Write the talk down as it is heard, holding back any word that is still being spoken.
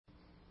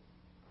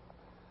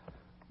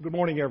Good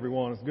morning,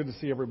 everyone. It's good to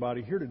see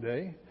everybody here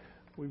today.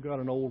 We've got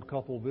an old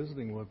couple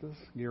visiting with us.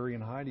 Gary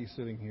and Heidi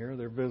sitting here.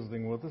 They're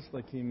visiting with us.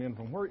 They came in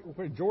from where?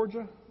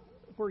 Georgia?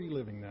 Where are you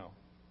living now?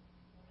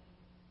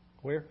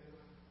 Where?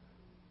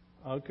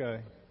 Okay.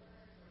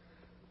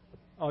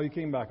 Oh, you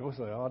came back.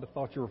 I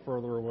thought you were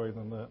further away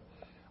than that.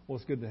 Well,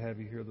 it's good to have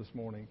you here this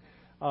morning.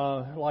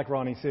 Like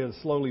Ronnie said,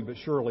 slowly but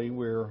surely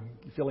we're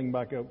filling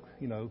back up,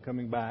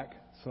 coming back.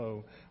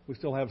 So we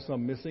still have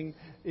some missing.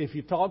 If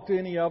you talk to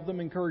any of them,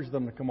 encourage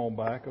them to come on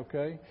back,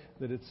 okay?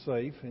 That it's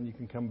safe and you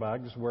can come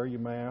back. Just wear your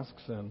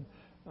masks and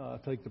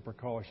take the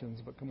precautions,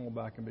 but come on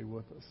back and be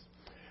with us.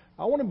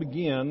 I want to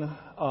begin,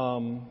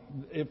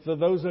 for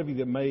those of you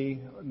that may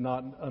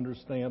not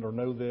understand or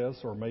know this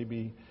or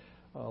maybe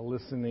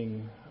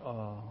listening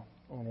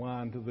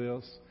online to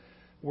this,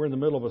 we're in the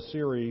middle of a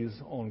series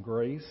on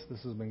grace.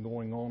 This has been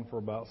going on for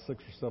about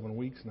 6 or 7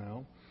 weeks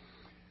now.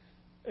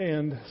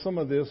 And some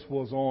of this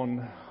was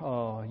on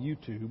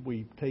YouTube.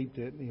 We taped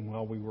it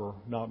while we were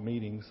not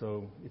meeting,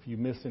 so if you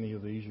miss any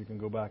of these, you can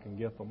go back and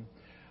get them.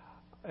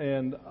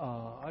 And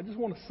I just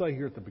want to say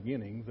here at the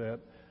beginning that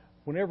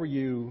whenever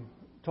you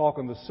talk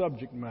on the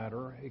subject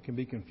matter, it can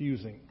be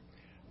confusing.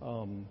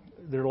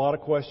 There are a lot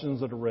of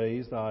questions that are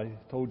raised. I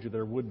told you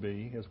there would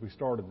be as we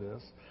started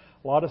this.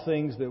 A lot of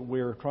things that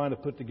we're trying to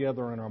put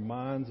together in our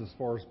minds as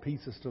far as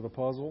pieces to the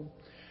puzzle.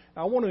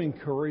 I want to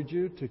encourage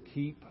you to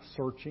keep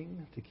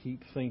searching, to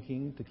keep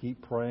thinking, to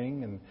keep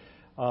praying, and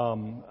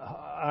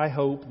I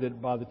hope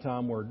that by the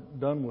time we're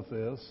done with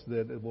this,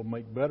 that it will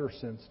make better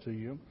sense to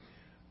you.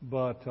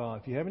 But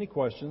if you have any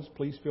questions,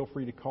 please feel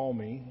free to call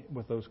me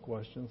with those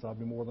questions. I'll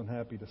be more than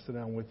happy to sit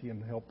down with you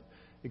and help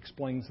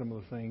explain some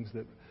of the things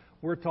that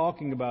we're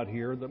talking about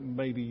here that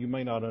maybe you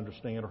may not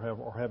understand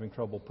or having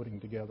trouble putting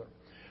together.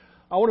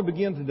 I want to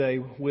begin today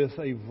with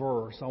a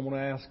verse. I want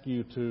to ask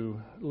you to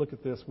look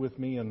at this with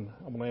me, and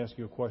I want to ask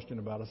you a question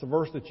about it. It's a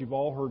verse that you've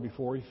all heard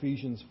before,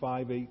 Ephesians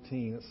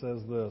 5:18. It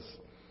says this: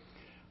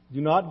 "Do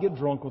not get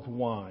drunk with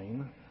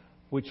wine,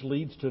 which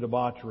leads to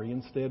debauchery.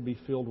 Instead, be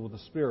filled with the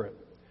Spirit."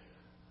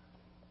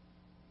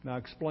 Now,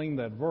 explain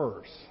that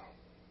verse.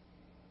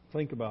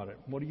 Think about it.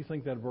 What do you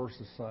think that verse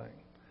is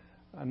saying?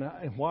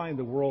 And why in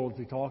the world is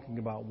he talking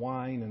about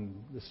wine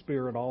and the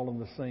Spirit all in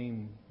the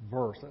same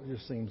verse? That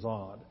just seems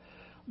odd.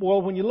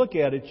 Well, when you look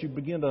at it, you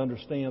begin to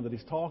understand that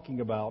he's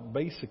talking about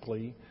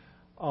basically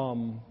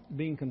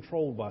being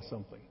controlled by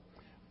something.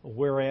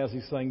 Whereas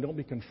he's saying don't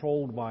be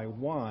controlled by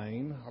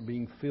wine or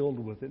being filled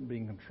with it,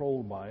 being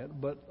controlled by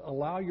it, but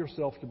allow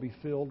yourself to be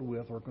filled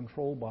with or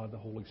controlled by the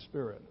Holy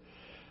Spirit.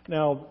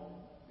 Now,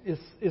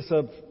 it's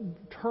a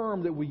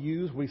term that we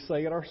use, we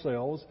say it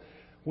ourselves.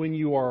 When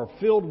you are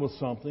filled with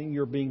something,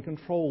 you're being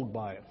controlled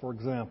by it. For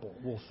example,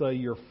 we'll say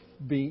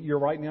you're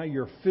right now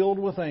you're filled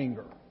with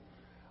anger.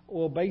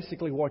 Well,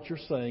 basically what you're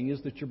saying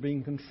is that you're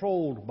being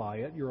controlled by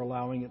it. You're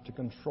allowing it to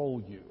control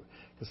you.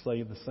 To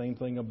say the same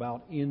thing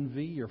about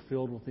envy, you're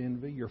filled with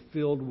envy. You're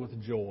filled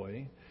with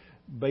joy.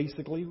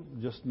 Basically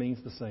just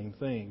means the same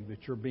thing,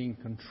 that you're being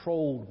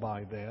controlled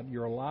by that.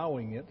 You're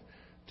allowing it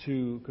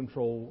to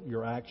control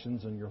your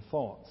actions and your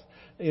thoughts.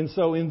 And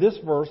so in this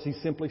verse,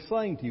 he's simply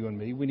saying to you and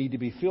me, we need to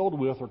be filled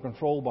with or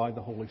controlled by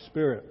the Holy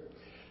Spirit.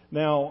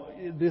 Now,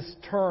 this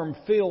term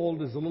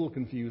filled is a little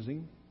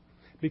confusing,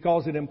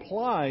 because it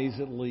implies,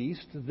 at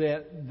least,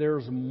 that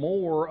there's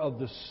more of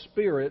the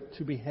Spirit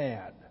to be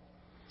had.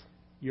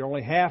 You're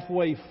only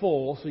halfway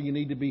full, so you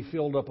need to be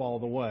filled up all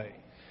the way.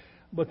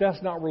 But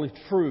that's not really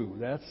true.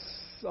 That's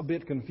a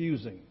bit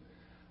confusing.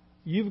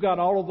 You've got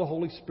all of the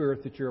Holy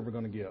Spirit that you're ever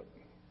going to get.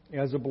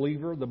 As a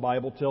believer, the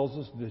Bible tells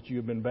us that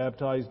you've been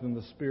baptized in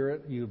the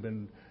Spirit. You've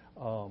been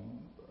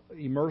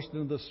immersed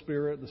in the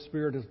Spirit. The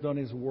Spirit has done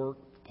His work.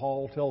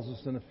 Paul tells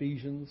us in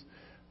Ephesians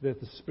that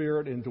the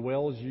Spirit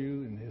indwells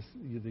you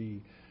and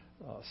the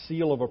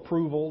seal of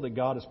approval that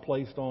God has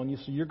placed on you.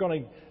 So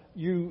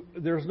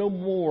there's no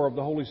more of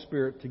the Holy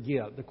Spirit to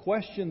get. The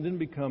question then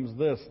becomes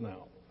this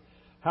now: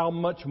 how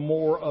much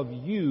more of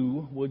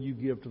you will you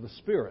give to the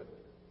Spirit?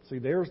 See,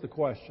 there's the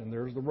question.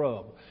 There's the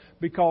rub.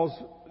 Because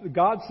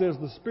God says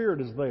the Spirit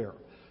is there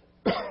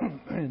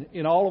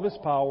in all of His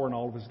power and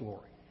all of His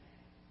glory.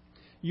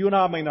 You and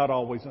I may not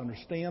always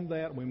understand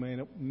that. We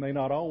may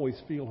not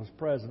always feel His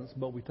presence,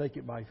 but we take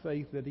it by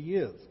faith that He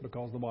is,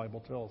 because the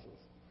Bible tells us.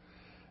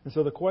 And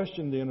so the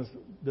question then is,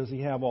 does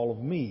He have all of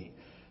me?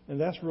 And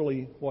that's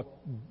really what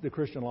the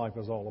Christian life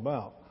is all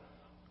about.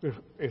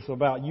 It's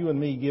about you and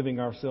me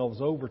giving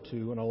ourselves over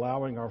to and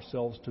allowing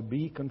ourselves to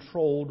be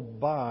controlled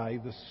by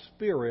the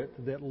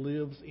Spirit that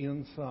lives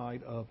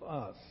inside of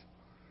us.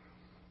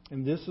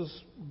 And this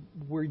is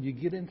where you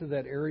get into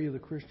that area of the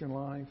Christian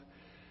life.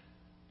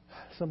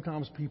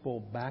 Sometimes people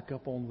back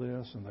up on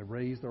this and they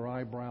raise their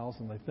eyebrows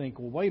and they think,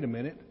 well, wait a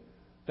minute,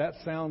 that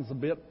sounds a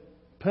bit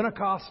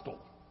Pentecostal.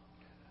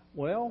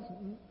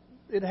 Well,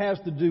 it has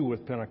to do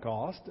with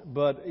Pentecost,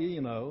 but,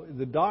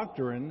 the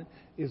doctrine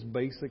is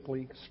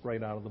basically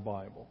straight out of the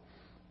Bible.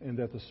 And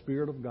that the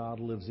Spirit of God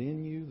lives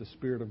in you, the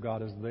Spirit of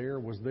God is there,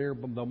 was there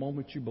the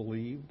moment you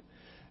believed.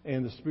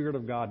 And the Spirit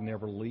of God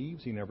never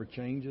leaves. He never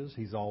changes.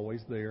 He's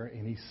always there.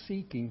 And He's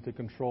seeking to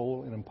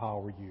control and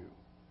empower you.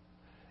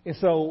 And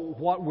so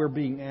what we're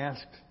being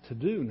asked to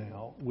do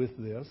now with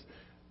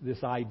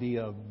this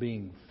idea of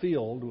being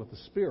filled with the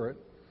Spirit,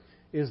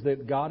 is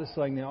that God is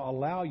saying now,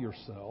 allow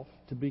yourself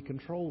to be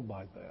controlled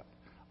by that.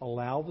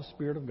 Allow the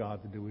Spirit of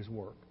God to do His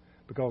work,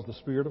 because the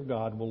Spirit of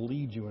God will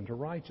lead you into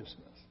righteousness.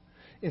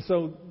 And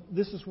so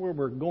this is where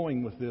we're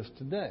going with this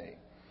today,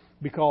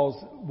 because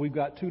we've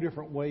got two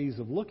different ways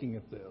of looking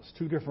at this,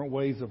 two different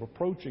ways of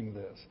approaching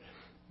this.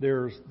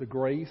 There's the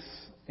grace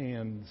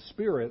and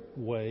Spirit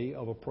way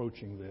of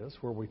approaching this,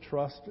 where we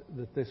trust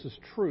that this is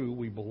true,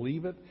 we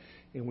believe it,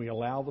 and we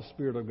allow the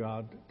Spirit of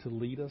God to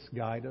lead us,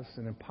 guide us,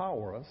 and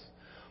empower us.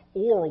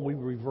 Or we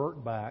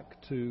revert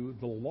back to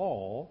the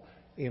law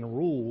and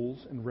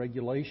rules and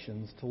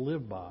regulations to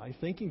live by,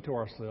 thinking to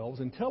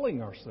ourselves and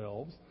telling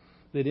ourselves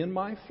that in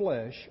my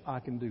flesh I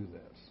can do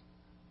this.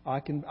 I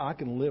can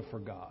live for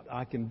God.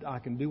 I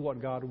can do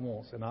what God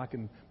wants, and I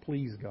can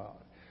please God.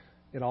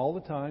 And all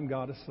the time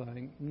God is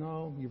saying,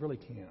 no, you really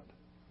can't.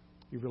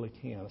 You really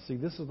can't. See,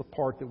 this is the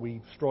part that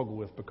we struggle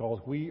with, because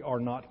we are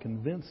not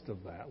convinced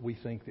of that. We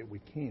think that we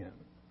can.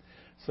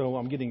 So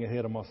I'm getting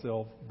ahead of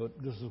myself, but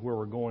this is where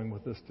we're going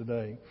with this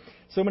today.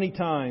 So many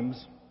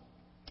times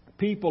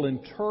people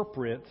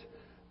interpret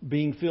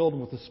being filled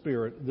with the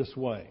Spirit this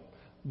way.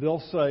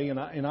 They'll say, and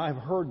I've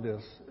heard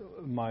this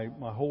my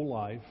whole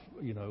life,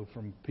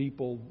 from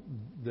people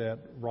that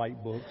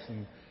write books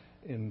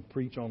and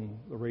preach on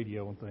the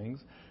radio and things.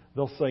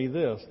 They'll say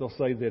this. They'll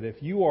say that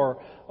if you are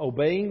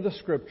obeying the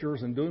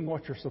Scriptures and doing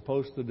what you're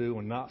supposed to do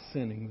and not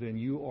sinning, then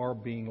you are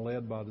being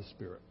led by the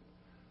Spirit.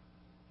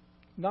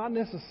 Not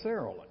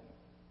necessarily,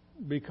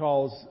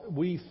 because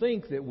we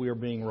think that we're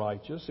being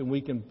righteous and we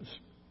can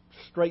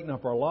straighten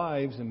up our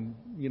lives and,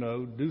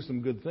 do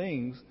some good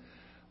things,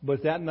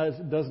 but that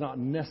does not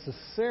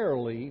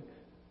necessarily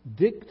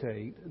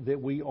dictate that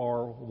we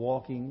are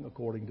walking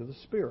according to the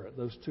Spirit.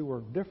 Those two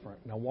are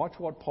different. Now watch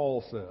what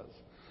Paul says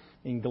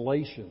in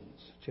Galatians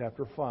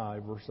chapter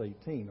 5, verse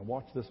 18. Now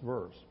watch this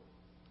verse.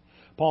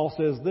 Paul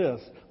says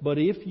this, "But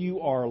if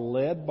you are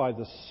led by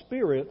the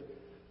Spirit,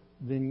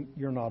 then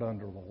you're not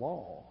under the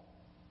law."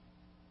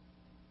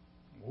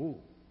 Ooh.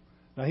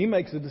 Now he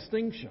makes a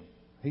distinction.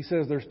 He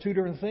says there's two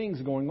different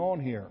things going on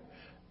here.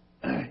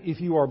 If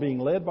you are being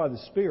led by the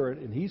Spirit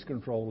and He's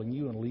controlling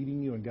you and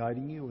leading you and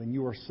guiding you, and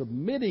you are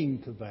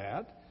submitting to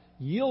that,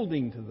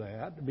 yielding to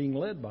that, being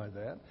led by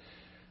that,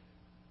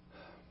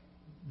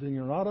 then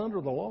you're not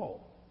under the law.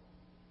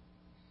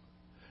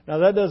 Now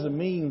that doesn't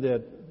mean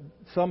that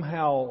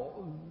somehow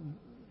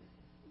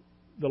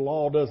the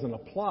law doesn't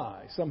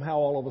apply. Somehow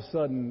all of a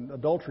sudden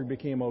adultery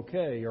became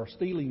okay, or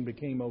stealing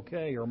became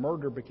okay, or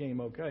murder became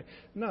okay.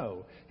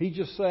 No. He's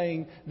just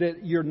saying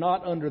that you're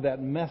not under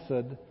that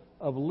method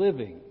of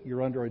living.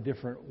 You're under a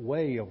different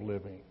way of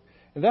living.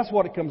 And that's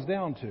what it comes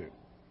down to.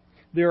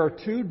 There are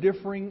two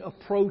differing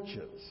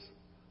approaches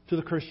to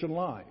the Christian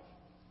life.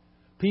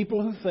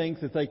 People who think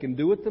that they can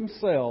do it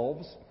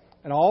themselves,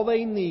 and all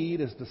they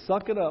need is to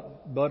suck it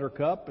up,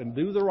 buttercup, and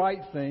do the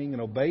right thing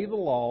and obey the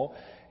law.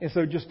 And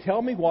so just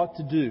tell me what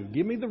to do.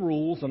 Give me the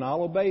rules and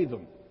I'll obey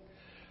them.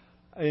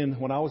 And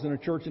when I was in a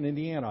church in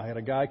Indiana, I had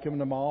a guy come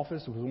into my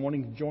office who was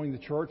wanting to join the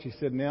church. He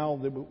said, now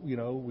that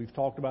we've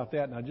talked about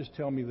that, now just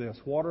tell me this.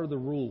 What are the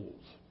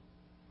rules?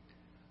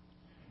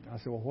 I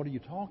said, well, what are you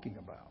talking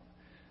about?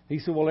 He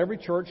said, well, every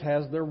church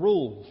has their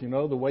rules.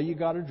 The way you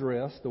got to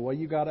dress, the way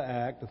you got to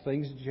act, the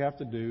things that you have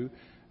to do.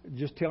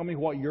 Just tell me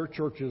what your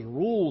church's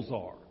rules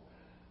are.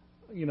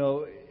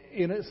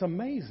 And it's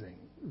amazing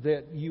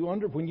that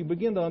when you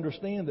begin to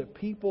understand that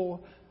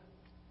people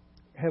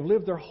have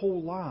lived their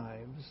whole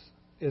lives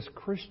as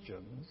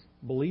Christians,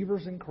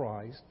 believers in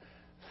Christ,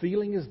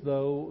 feeling as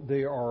though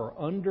they are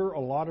under a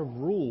lot of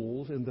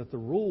rules, and that the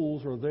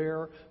rules are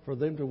there for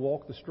them to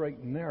walk the straight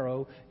and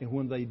narrow, and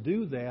when they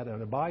do that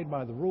and abide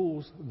by the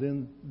rules,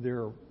 then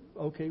they're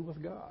okay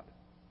with God.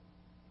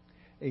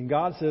 And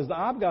God says,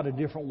 I've got a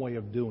different way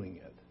of doing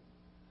it.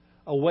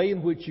 A way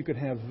in which you can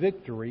have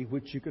victory,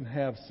 which you can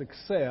have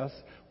success,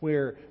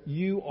 where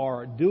you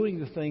are doing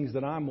the things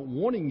that I'm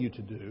wanting you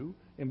to do.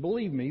 And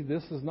believe me,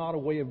 this is not a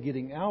way of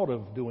getting out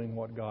of doing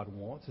what God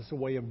wants. It's a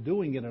way of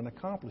doing it and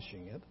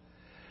accomplishing it.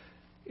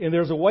 And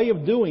there's a way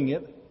of doing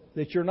it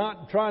that you're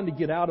not trying to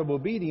get out of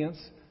obedience,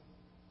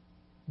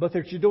 but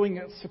that you're doing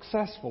it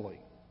successfully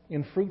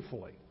and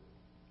fruitfully.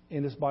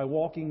 And it's by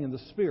walking in the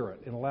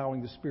Spirit and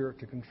allowing the Spirit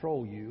to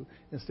control you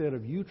instead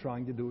of you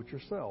trying to do it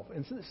yourself.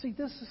 And see,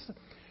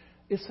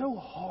 it's so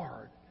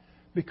hard,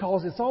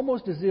 because it's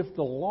almost as if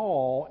the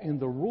law and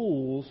the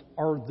rules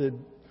are the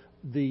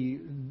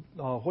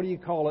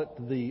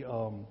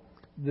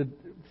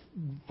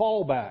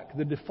fallback,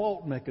 the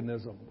default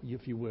mechanism,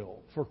 if you will,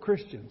 for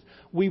Christians.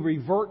 We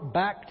revert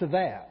back to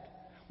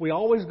that. We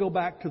always go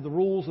back to the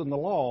rules and the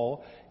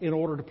law in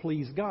order to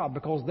please God,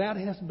 because that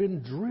has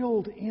been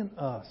drilled in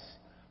us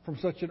from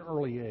such an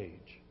early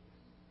age.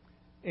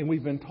 And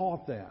we've been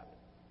taught that.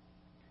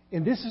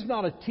 And this is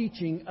not a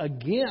teaching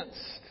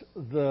against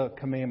the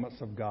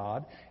commandments of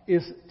God.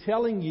 It's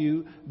telling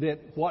you that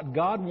what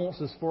God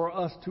wants is for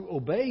us to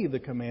obey the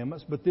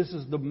commandments, but this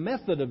is the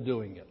method of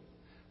doing it.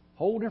 A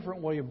whole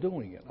different way of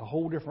doing it, a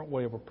whole different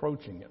way of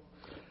approaching it.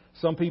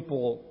 Some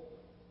people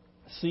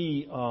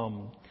see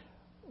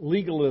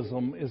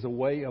legalism as a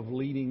way of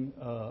leading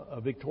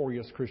a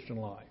victorious Christian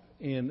life.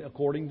 And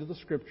according to the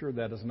Scripture,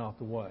 that is not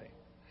the way.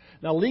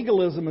 Now,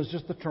 legalism is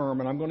just a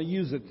term, and I'm going to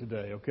use it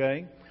today,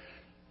 okay?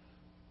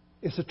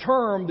 It's a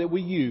term that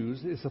we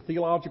use. It's a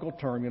theological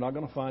term. You're not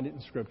going to find it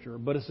in Scripture.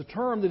 But it's a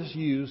term that is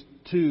used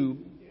to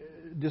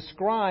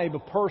describe a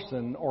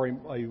person or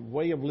a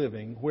way of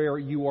living where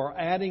you are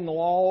adding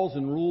laws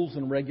and rules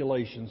and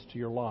regulations to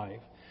your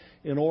life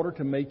in order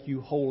to make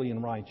you holy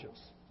and righteous.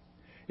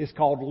 It's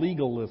called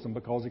legalism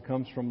because it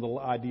comes from the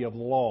idea of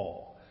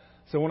law.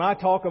 So when I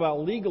talk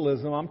about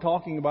legalism, I'm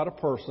talking about a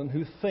person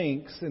who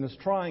thinks and is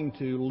trying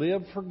to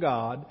live for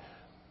God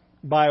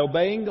by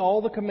obeying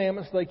all the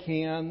commandments they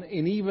can,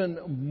 and even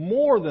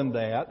more than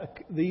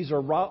that, these are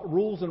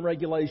rules and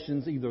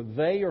regulations either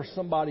they or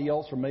somebody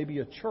else or maybe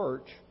a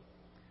church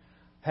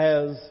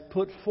has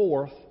put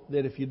forth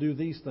that if you do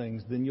these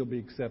things, then you'll be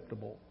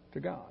acceptable to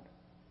God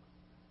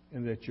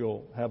and that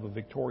you'll have a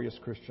victorious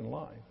Christian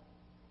life.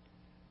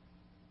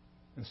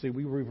 And see,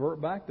 we revert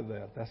back to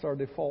that. That's our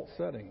default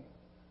setting.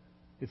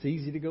 It's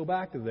easy to go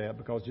back to that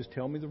because just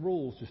tell me the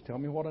rules, just tell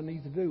me what I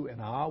need to do,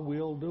 and I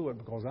will do it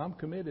because I'm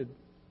committed.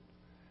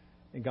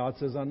 And God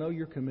says, I know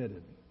you're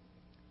committed.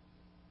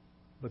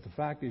 But the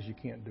fact is you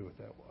can't do it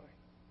that way.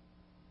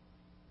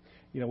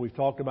 You know, we've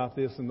talked about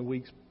this in the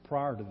weeks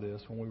prior to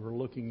this when we were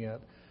looking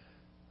at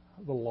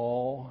the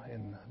law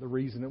and the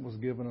reason it was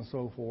given and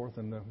so forth.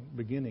 And the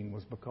beginning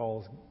was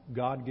because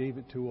God gave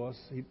it to us.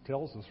 He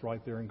tells us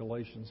right there in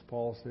Galatians,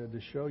 Paul said,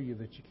 to show you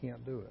that you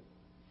can't do it.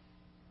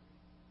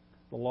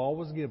 The law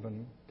was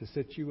given to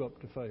set you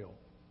up to fail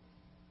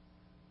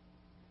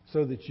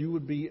so that you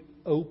would be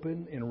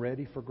open and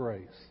ready for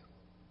grace.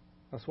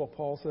 That's what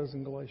Paul says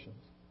in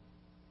Galatians.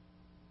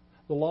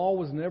 The law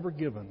was never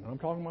given. I'm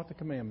talking about the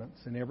commandments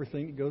and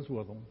everything that goes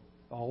with them,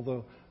 all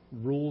the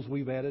rules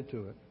we've added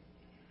to it,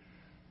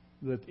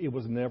 that it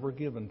was never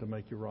given to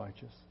make you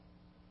righteous.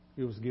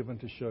 It was given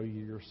to show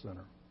you you're a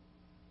sinner.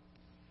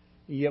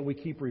 And yet we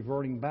keep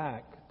reverting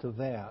back to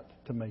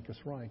that to make us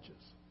righteous.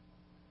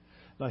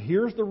 Now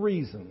here's the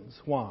reasons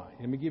why.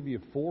 Let me give you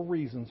 4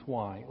 reasons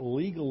why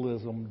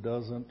legalism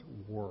doesn't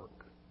work.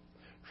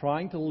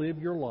 Trying to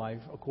live your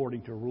life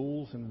according to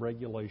rules and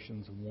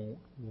regulations won't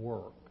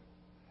work,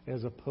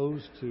 as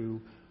opposed to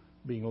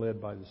being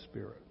led by the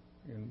Spirit.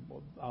 And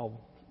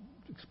I'll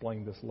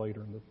explain this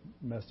later in the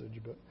message.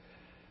 But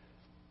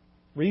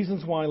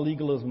reasons why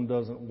legalism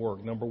doesn't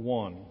work. Number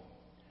 1,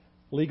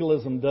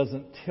 legalism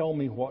doesn't tell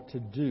me what to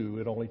do.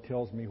 It only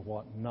tells me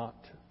what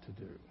not to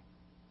do.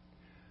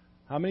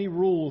 How many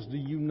rules do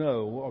you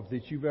know of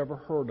that you've ever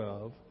heard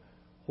of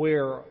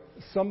where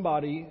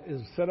somebody has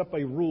set up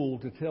a rule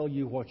to tell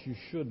you what you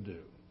should do?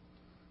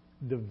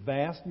 The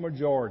vast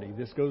majority,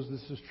 this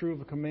is true of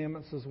the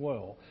commandments as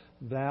well,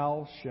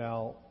 thou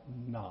shalt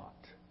not.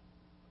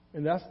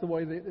 And that's the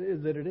way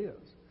that it is.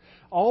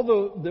 All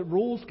the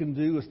rules can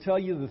do is tell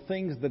you the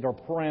things that are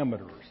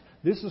parameters.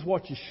 This is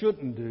what you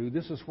shouldn't do,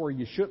 this is where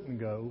you shouldn't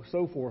go,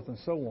 so forth and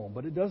so on.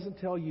 But it doesn't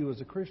tell you as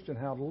a Christian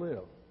how to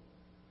live.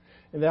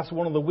 And that's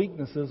one of the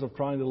weaknesses of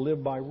trying to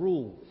live by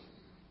rules.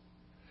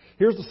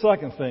 Here's the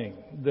second thing,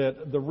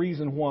 that the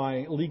reason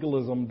why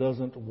legalism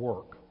doesn't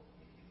work.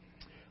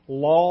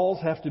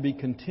 Laws have to be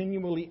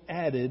continually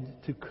added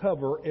to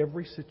cover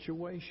every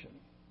situation.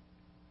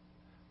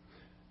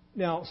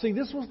 Now, see,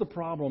 this was the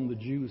problem the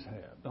Jews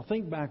had. Now,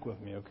 think back with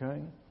me,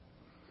 okay?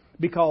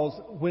 Because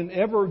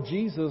whenever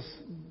Jesus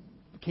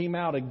came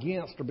out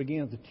against or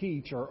began to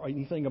teach or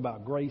anything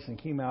about grace and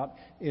came out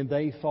and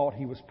they thought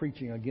he was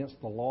preaching against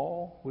the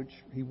law, which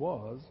he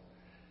was,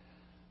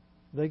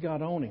 they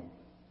got on him.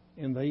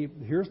 And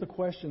here's the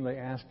question they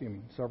asked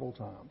him several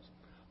times.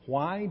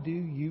 Why do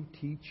you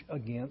teach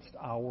against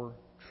our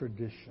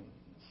traditions?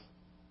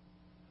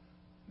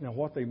 Now,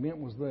 what they meant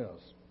was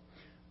this.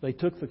 They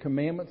took the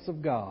commandments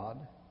of God,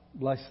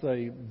 let's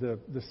say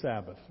the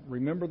Sabbath.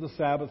 Remember the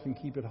Sabbath and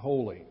keep it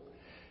holy.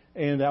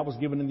 And that was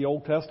given in the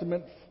Old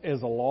Testament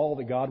as a law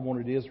that God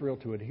wanted Israel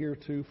to adhere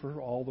to for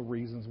all the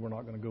reasons we're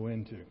not going to go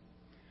into.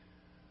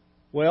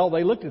 Well,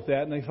 they looked at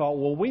that and they thought,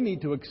 well, we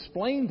need to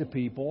explain to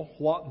people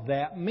what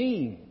that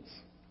means.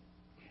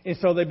 And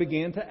so they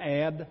began to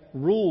add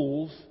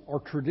rules or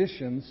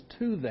traditions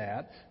to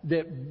that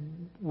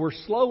were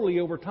slowly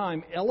over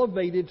time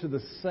elevated to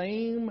the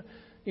same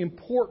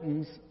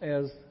importance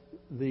as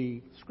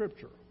the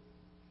Scripture.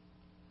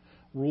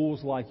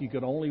 Rules like you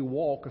could only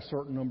walk a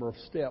certain number of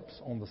steps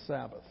on the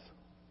Sabbath.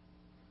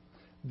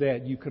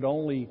 That you could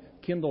only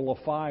kindle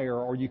a fire,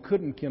 or you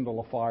couldn't kindle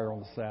a fire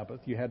on the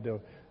Sabbath. You had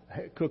to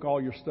cook all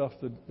your stuff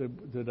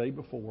the day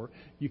before.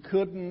 You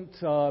couldn't,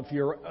 if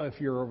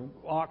your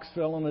ox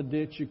fell in a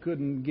ditch, you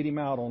couldn't get him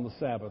out on the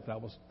Sabbath.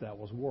 That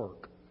was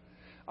work.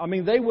 I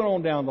mean, they went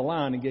on down the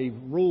line and gave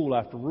rule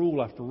after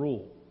rule after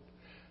rule.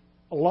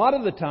 A lot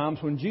of the times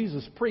when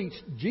Jesus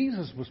preached,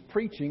 Jesus was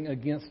preaching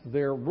against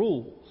their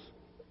rules,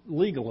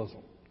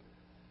 legalism.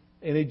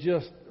 And it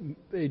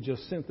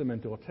just sent them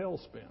into a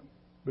tailspin.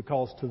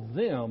 Because to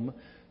them,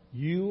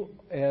 you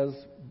as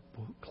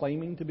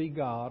claiming to be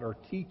God are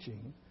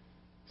teaching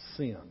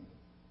sin.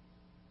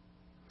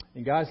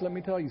 And guys, let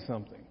me tell you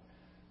something.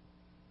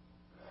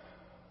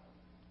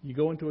 You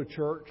go into a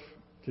church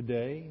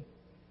today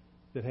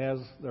that has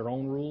their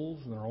own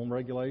rules and their own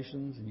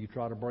regulations, and you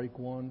try to break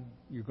one,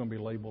 you're going to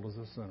be labeled as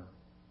a sinner.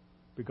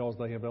 Because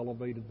they have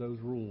elevated those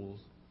rules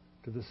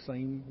to the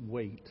same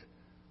weight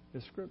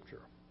as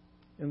Scripture.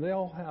 And they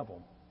all have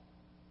them.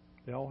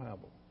 They all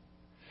have them.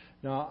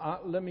 Now,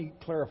 let me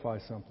clarify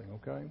something,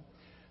 okay?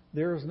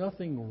 There is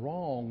nothing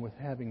wrong with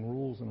having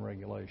rules and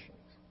regulations.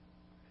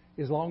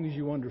 As long as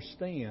you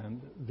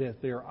understand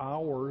that they're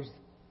ours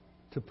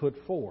to put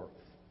forth.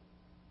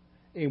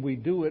 And we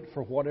do it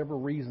for whatever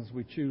reasons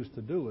we choose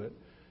to do it.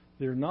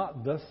 They're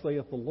not, thus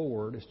saith the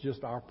Lord, it's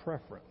just our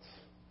preference.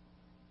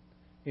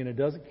 And it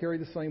doesn't carry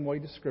the same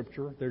weight as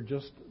Scripture. They're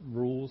just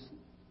rules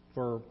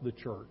for the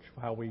church,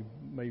 how we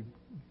may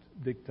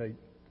dictate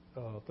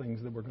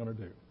things that we're going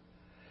to do.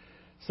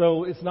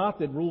 So it's not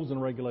that rules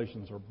and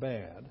regulations are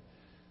bad.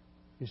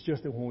 It's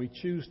just that when we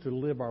choose to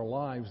live our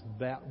lives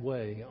that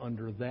way,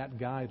 under that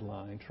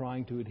guideline,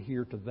 trying to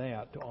adhere to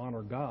that, to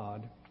honor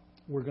God,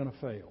 we're going to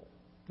fail.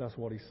 That's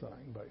what he's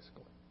saying,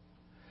 basically.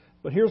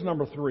 But here's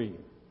number 3.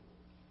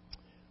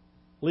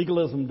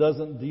 Legalism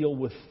doesn't deal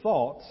with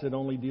thoughts, it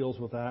only deals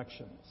with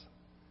actions.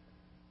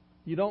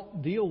 You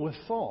don't deal with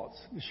thoughts.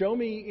 Show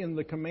me in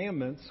the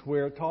commandments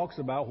where it talks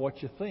about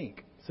what you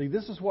think. See,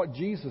 this is what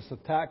Jesus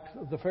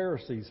attacked the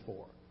Pharisees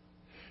for.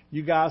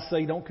 You guys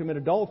say don't commit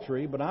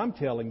adultery, but I'm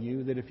telling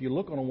you that if you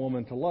look on a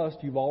woman to lust,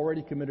 you've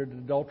already committed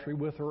adultery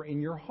with her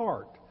in your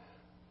heart.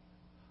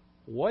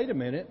 Wait a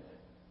minute.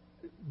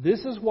 This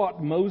is what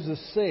Moses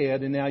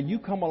said, and now you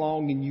come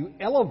along and you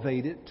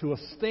elevate it to a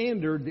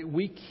standard that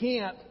we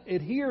can't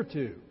adhere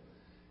to.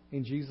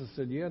 And Jesus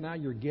said, yeah, now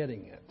you're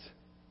getting it.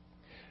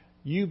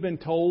 You've been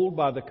told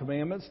by the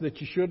commandments that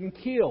you shouldn't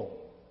kill.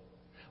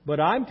 But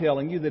I'm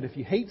telling you that if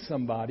you hate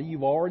somebody,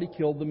 you've already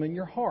killed them in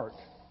your heart.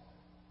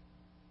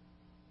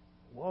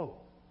 Whoa.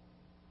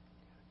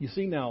 You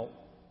see, now,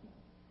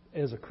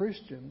 as a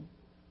Christian,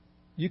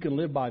 you can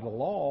live by the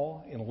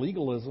law and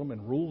legalism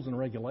and rules and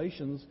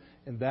regulations,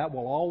 and that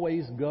will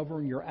always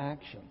govern your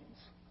actions.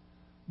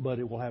 But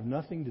it will have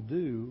nothing to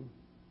do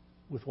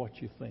with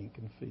what you think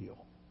and feel.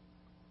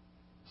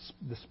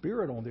 The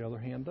Spirit, on the other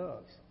hand,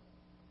 does.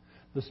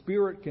 The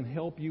Spirit can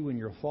help you in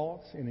your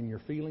thoughts and in your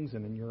feelings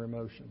and in your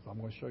emotions. I'm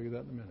going to show you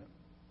that in a minute.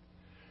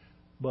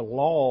 But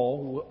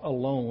law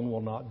alone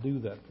will not do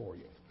that for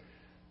you.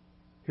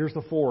 Here's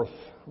the 4th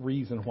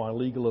reason why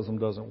legalism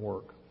doesn't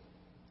work.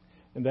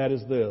 And that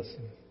is this.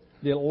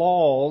 That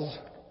laws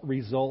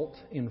result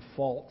in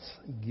false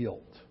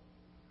guilt.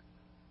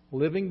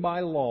 Living by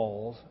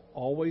laws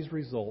always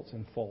results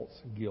in false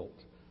guilt.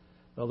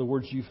 In other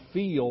words, you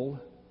feel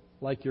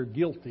like you're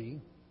guilty,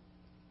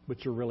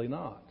 but you're really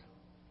not.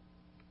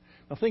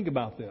 Now think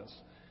about this.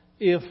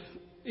 If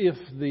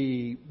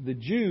the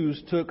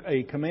Jews took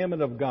a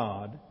commandment of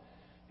God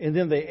and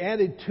then they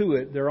added to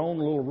it their own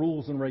little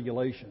rules and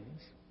regulations,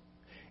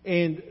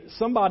 and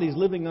somebody's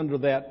living under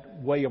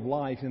that way of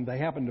life and they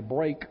happen to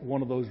break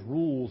one of those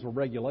rules or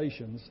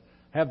regulations,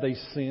 have they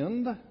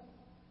sinned?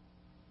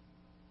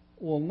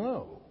 Well,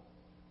 no.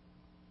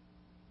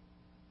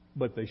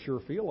 But they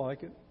sure feel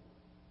like it.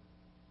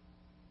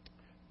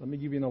 Let me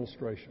give you an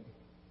illustration.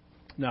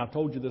 Now, I've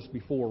told you this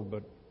before,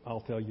 but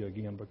I'll tell you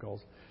again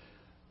because,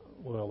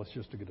 well, it's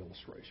just a good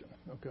illustration.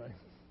 Okay.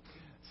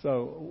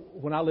 So,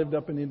 when I lived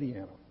up in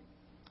Indiana,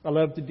 I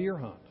loved to deer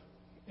hunt.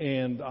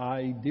 And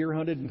I deer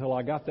hunted until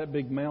I got that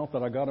big mount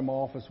that I got in my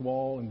office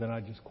wall, and then I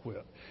just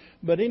quit.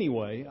 But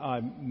anyway,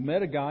 I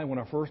met a guy when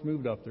I first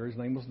moved up there. His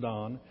name was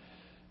Don.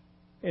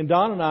 And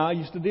Don and I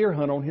used to deer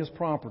hunt on his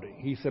property.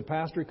 He said,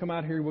 Pastor, come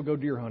out here, we'll go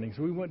deer hunting.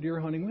 So we went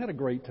deer hunting. We had a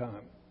great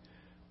time.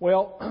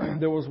 Well,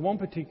 there was one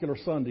particular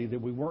Sunday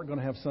that we weren't going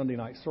to have Sunday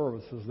night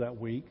services that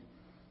week.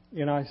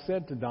 And I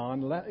said to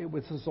Don,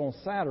 this is on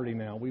Saturday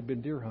now, we've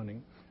been deer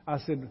hunting. I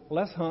said,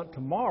 let's hunt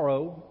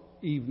tomorrow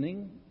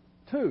evening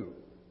too.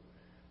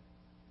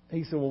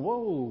 He said, well,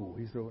 whoa.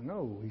 He said, well,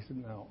 no. He said,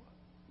 no,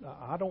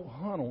 I don't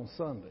hunt on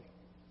Sunday.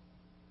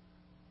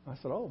 I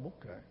said, oh,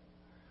 okay.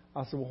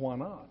 I said, well, why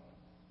not?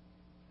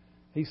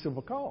 He said,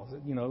 because,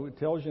 it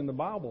tells you in the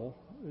Bible,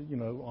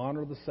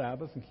 honor the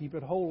Sabbath and keep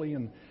it holy.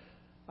 And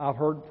I've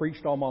heard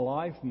preached all my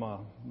life.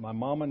 My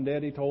mom and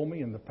daddy told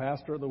me, and the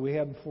pastor that we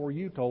had before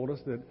you told us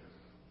that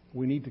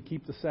we need to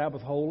keep the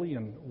Sabbath holy.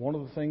 And one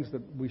of the things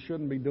that we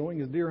shouldn't be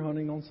doing is deer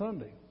hunting on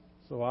Sunday.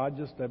 So I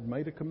just have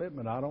made a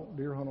commitment. I don't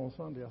deer hunt on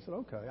Sunday. I said,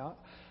 okay,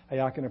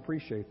 I can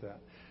appreciate that.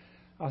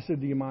 I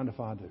said, do you mind if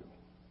I do?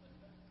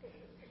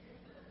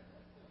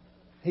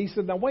 He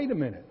said, now wait a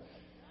minute.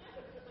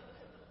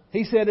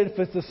 He said, if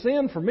it's a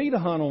sin for me to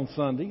hunt on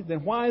Sunday,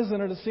 then why isn't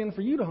it a sin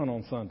for you to hunt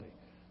on Sunday?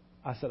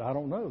 I said, I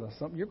don't know. That's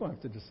something you're going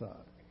to have to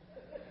decide.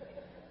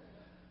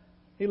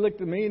 He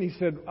looked at me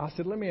and I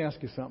said, let me ask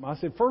you something. I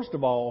said, first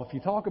of all, if you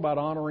talk about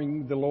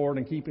honoring the Lord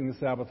and keeping the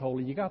Sabbath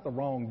holy, you got the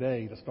wrong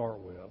day to start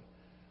with.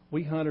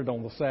 We hunted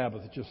on the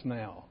Sabbath just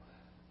now.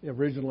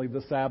 Originally,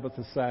 the Sabbath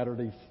is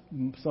Saturday.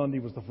 Sunday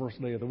was the first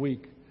day of the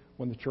week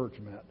when the church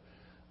met.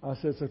 I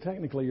said, so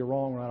technically you're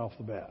wrong right off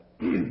the bat.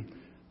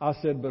 I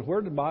said, but where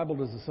in the Bible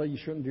does it say you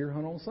shouldn't deer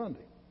hunt on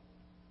Sunday?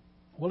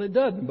 Well, it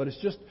doesn't, but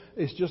it's just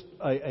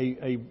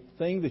a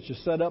thing that you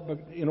set up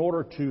in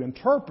order to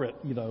interpret,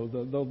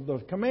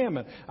 the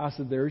commandment. I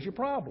said, there's your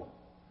problem.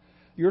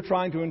 You're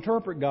trying to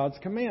interpret God's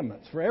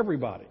commandments for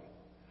everybody.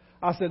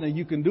 I said, now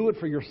you can do it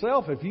for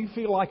yourself. If you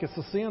feel like it's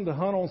a sin to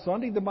hunt on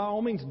Sunday, then by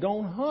all means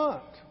don't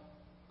hunt.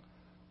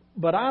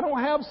 But I don't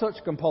have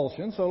such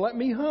compulsion, so let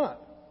me hunt.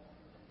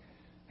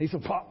 He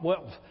said,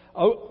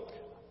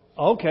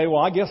 okay,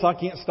 well, I guess I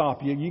can't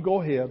stop you. You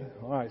go ahead.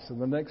 All right, so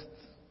the next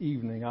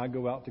evening I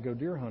go out to go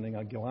deer hunting.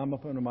 I climb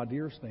up under my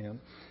deer stand.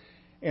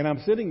 And I'm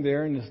sitting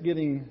there and it's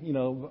getting,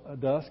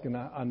 dusk, and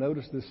I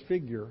notice this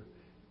figure.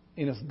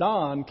 And it's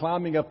Don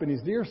climbing up in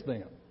his deer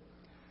stand.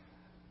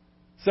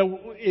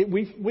 So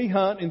we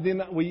hunt, and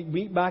then we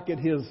meet back at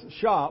his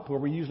shop where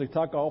we usually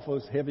tuck off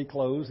those heavy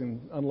clothes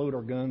and unload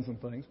our guns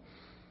and things.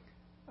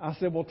 I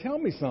said, well, tell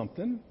me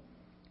something.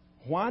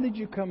 Why did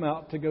you come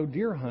out to go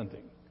deer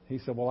hunting? He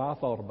said, well, I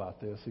thought about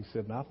this. He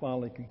said, and I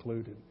finally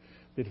concluded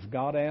that if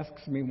God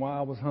asks me why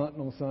I was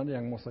hunting on Sunday,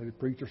 I'm going to say the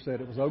preacher said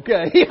it was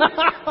okay.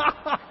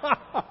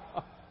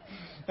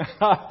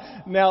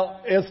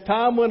 Now, as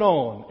time went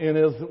on and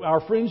as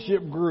our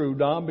friendship grew,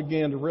 Don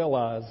began to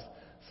realize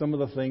some of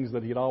the things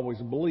that he'd always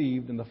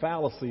believed and the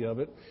fallacy of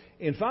it.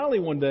 And finally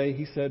one day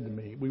he said to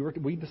me,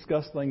 we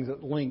discussed things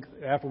at length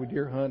after we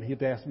deer hunt.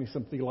 He'd ask me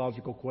some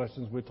theological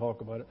questions. We'd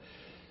talk about it.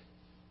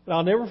 And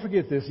I'll never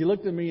forget this. He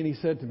looked at me and he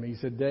said to me, he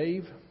said,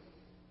 Dave,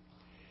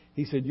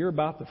 he said, you're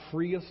about the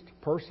freest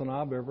person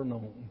I've ever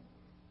known.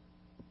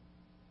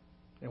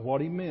 And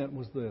what he meant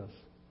was this.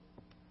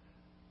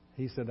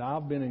 He said,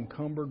 I've been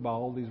encumbered by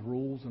all these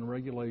rules and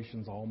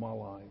regulations all my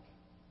life.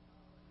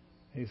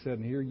 He said,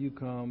 and here you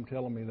come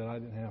telling me that I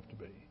didn't have to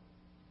be.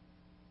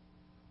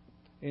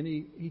 And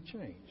he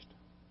changed.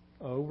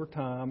 Over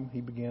time, he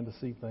began to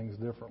see things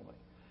differently.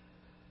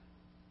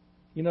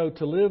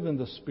 To live in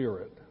the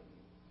Spirit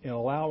and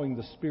allowing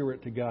the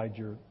Spirit to guide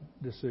your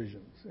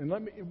decisions. And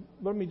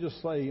let me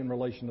just say in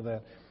relation to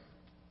that,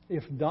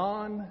 if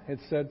Don had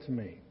said to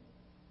me,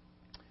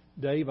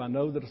 Dave, I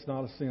know that it's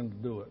not a sin to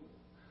do it,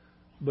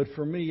 but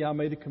for me, I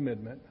made a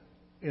commitment,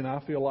 and I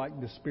feel like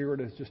the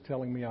Spirit is just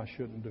telling me I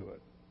shouldn't do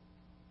it,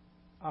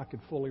 I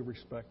could fully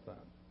respect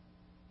that.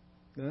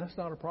 And that's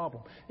not a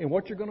problem. And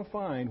what you're going to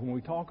find when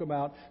we talk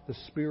about the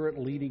Spirit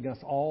leading us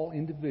all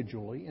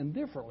individually and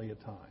differently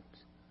at times,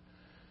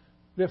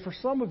 that for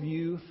some of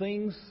you,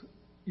 things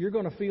you're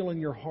going to feel in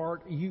your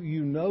heart,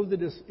 you know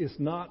that it's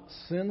not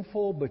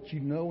sinful, but you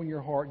know in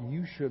your heart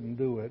you shouldn't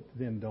do it,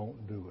 then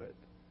don't do it.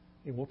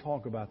 And we'll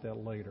talk about that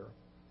later.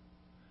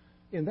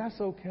 And that's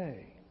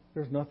okay.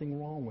 There's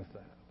nothing wrong with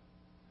that.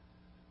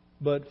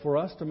 But for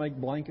us to make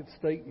blanket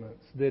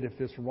statements that if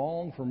it's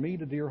wrong for me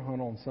to deer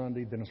hunt on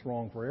Sunday, then it's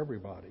wrong for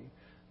everybody,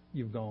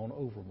 you've gone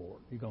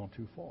overboard. You've gone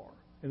too far.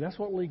 And that's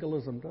what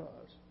legalism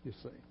does, you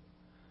see.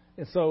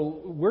 And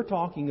so we're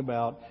talking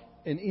about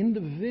an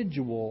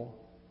individual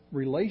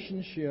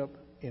relationship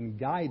and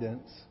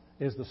guidance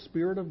as the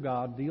Spirit of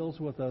God deals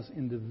with us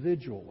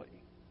individually.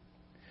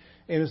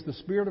 And as the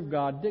Spirit of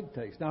God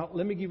dictates. Now,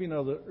 let me give you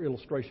another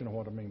illustration of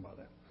what I mean by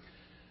that.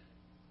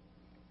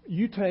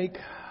 You take...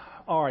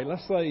 All right,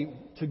 let's say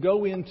to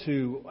go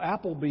into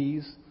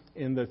Applebee's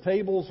and the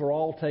tables are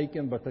all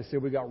taken, but they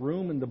said we got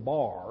room in the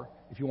bar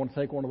if you want to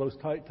take one of those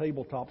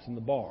tabletops in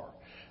the bar.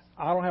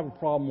 I don't have a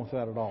problem with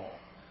that at all.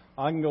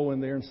 I can go in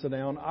there and sit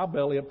down. I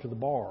belly up to the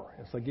bar.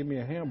 It's like, give me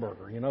a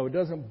hamburger. It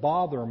doesn't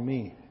bother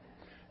me.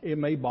 It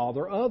may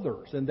bother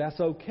others, and that's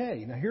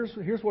okay. Now,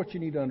 here's what you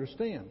need to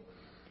understand.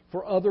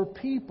 For other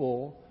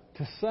people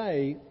to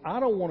say, I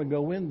don't want to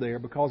go in there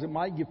because it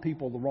might give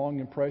people the wrong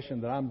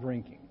impression that I'm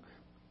drinking.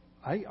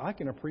 I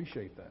can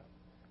appreciate that.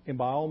 And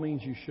by all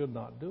means, you should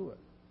not do it.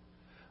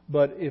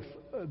 But if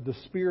the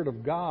Spirit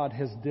of God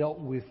has dealt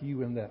with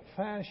you in that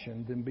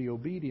fashion, then be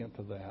obedient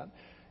to that.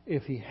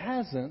 If He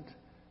hasn't,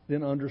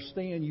 then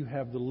understand you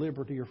have the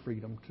liberty or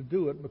freedom to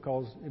do it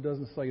because it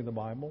doesn't say in the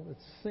Bible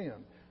it's sin.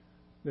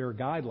 There are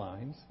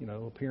guidelines,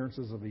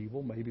 appearances of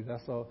evil. Maybe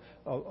that's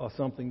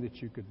something that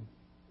you could,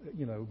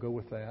 go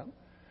with that.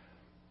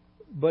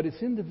 But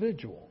it's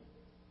individual.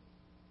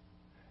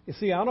 You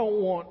see, I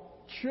don't want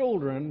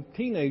children,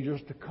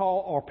 teenagers,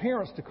 or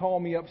parents to call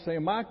me up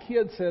saying, my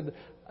kid said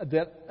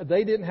that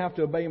they didn't have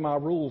to obey my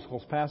rules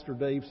because Pastor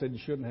Dave said you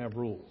shouldn't have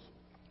rules.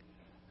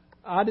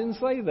 I didn't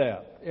say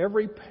that.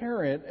 Every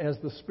parent, as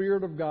the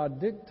Spirit of God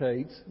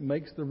dictates,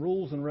 makes the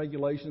rules and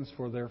regulations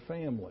for their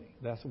family.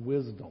 That's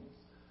wisdom.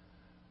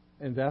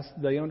 And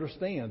they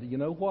understand. You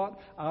know what?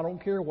 I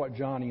don't care what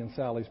Johnny and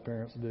Sally's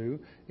parents do.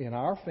 In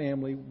our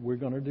family, we're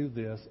going to do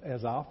this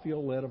as I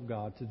feel led of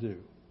God to do.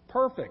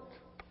 Perfect.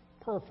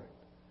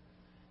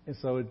 And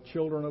so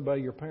children, obey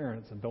your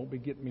parents and don't be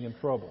getting me in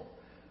trouble.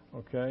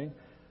 Okay?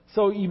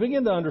 So you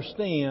begin to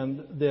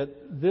understand that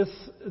this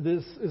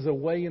is a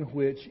way in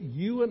which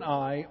you and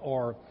I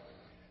are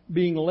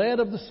being led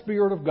of the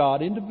Spirit of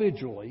God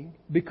individually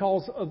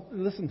because of,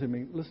 listen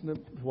to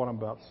what I'm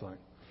about to say.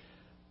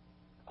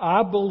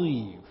 I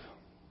believe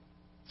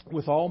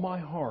with all my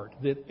heart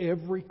that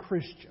every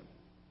Christian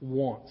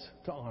wants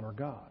to honor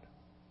God.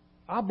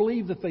 I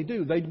believe that they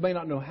do. They may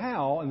not know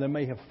how, and they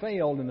may have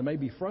failed, and they may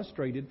be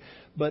frustrated,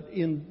 but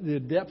in the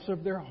depths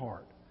of their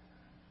heart,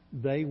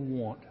 they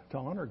want to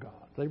honor God.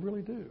 They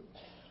really do.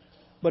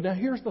 But now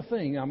here's the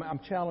thing I'm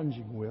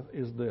challenging with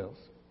is this.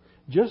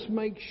 Just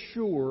make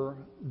sure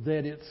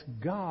that it's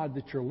God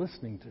that you're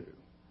listening to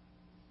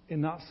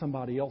and not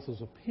somebody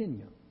else's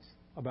opinions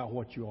about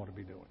what you ought to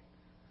be doing.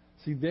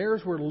 See,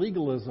 there's where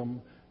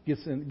legalism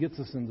gets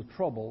us into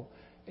trouble,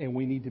 and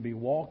we need to be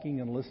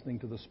walking and listening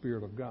to the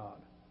Spirit of God.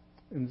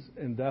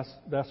 And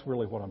that's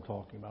really what I'm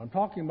talking about. I'm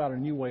talking about a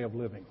new way of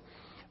living.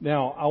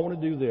 Now, I want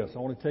to do this. I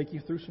want to take you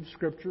through some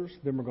scriptures,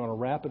 then we're going to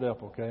wrap it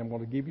up, okay? I'm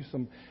going to give you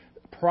some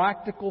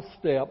practical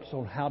steps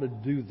on how to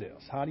do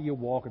this. How do you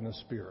walk in the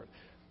Spirit?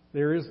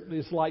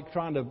 It's like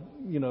trying to,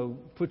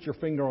 put your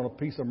finger on a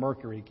piece of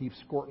mercury. It keeps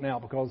squirting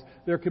out because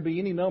there could be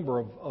any number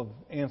of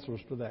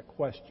answers to that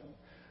question.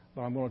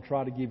 But I'm going to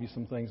try to give you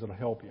some things that will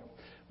help you.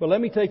 But let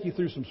me take you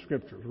through some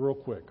scriptures real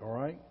quick, all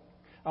right?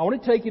 I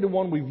want to take you to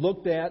one we've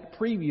looked at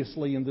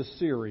previously in this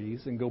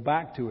series and go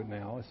back to it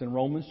now. It's in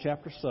Romans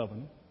chapter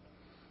 7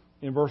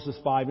 in verses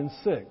 5 and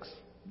 6.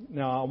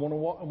 Now, I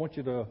want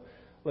you to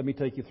let me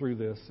take you through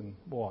this and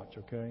watch,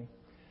 okay?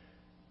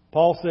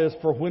 Paul says,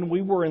 "For when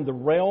we were in the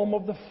realm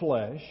of the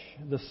flesh,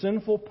 the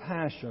sinful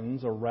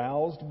passions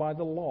aroused by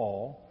the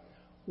law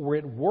were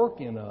at work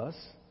in us,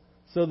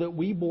 so that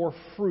we bore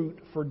fruit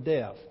for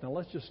death." Now,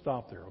 let's just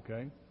stop there,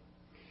 okay?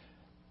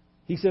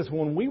 He says,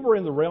 when we were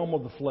in the realm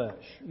of the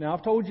flesh. Now,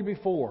 I've told you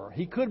before,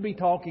 he could be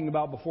talking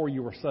about before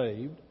you were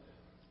saved.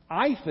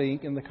 I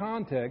think, in the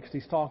context,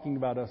 he's talking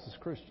about us as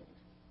Christians.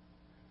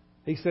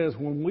 He says,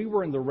 when we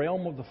were in the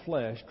realm of the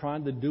flesh,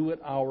 trying to do it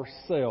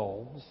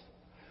ourselves,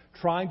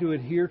 trying to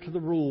adhere to the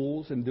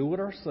rules and do it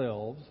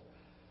ourselves,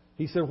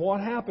 he said what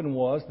happened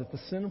was that the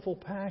sinful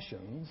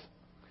passions,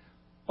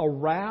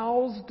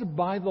 aroused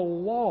by the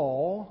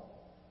law,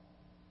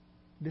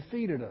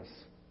 defeated us.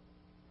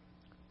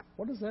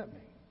 What does that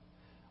mean?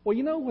 Well,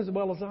 you know as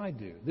well as I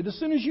do that as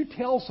soon as you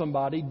tell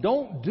somebody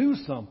don't do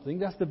something,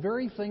 that's the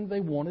very thing they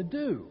want to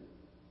do.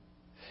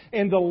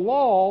 And the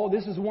law,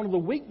 this is one of the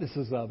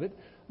weaknesses of it,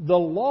 the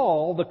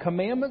law, the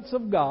commandments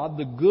of God,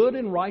 the good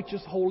and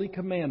righteous holy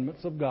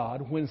commandments of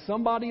God, when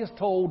somebody is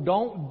told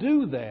don't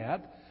do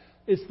that,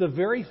 it's the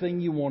very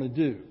thing you want to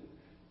do.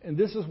 And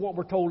this is what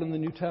we're told in the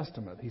New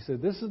Testament. He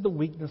said this is the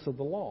weakness of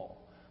the law.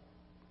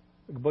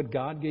 But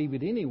God gave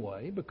it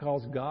anyway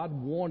because God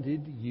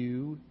wanted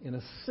you, in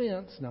a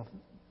sense, now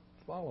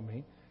follow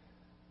me,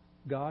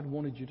 God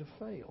wanted you to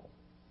fail.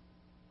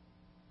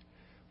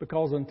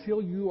 Because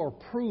until you are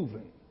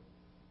proven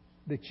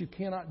that you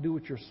cannot do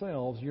it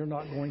yourselves, you're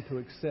not going to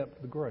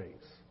accept the grace.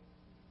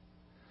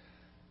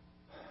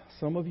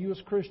 Some of you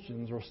as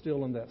Christians are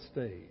still in that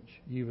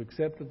stage. You've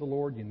accepted the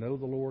Lord, you know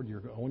the Lord,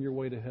 you're on your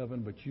way to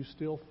heaven, but you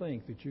still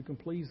think that you can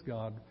please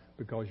God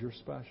because you're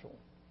special.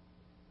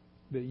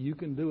 That you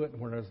can do it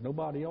whereas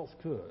nobody else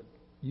could.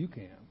 You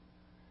can.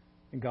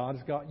 And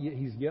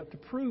He's yet to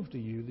prove to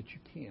you that you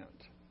can't.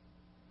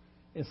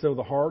 And so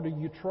the harder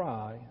you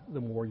try,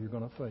 the more you're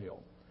going to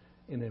fail.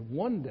 And then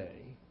one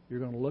day, you're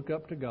going to look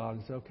up to God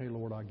and say, okay,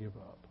 Lord, I give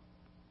up.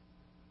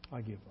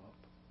 I give up.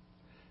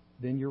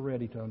 Then you're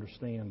ready to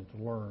understand and to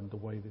learn the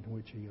way in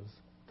which He has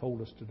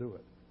told us to do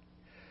it.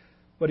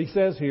 But he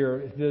says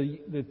here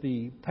that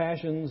the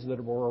passions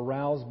that were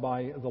aroused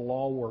by the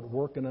law were at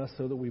work in us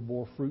so that we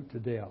bore fruit to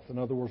death. In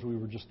other words, we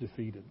were just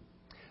defeated.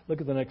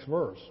 Look at the next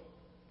verse.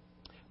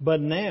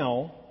 But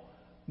now,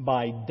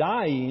 by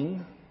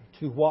dying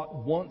to what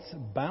once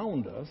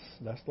bound us,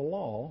 that's the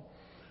law,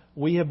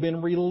 we have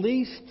been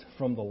released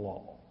from the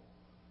law,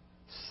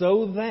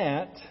 so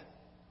that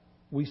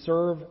we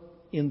serve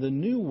in the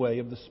new way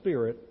of the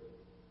Spirit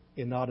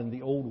and not in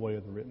the old way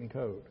of the written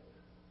code.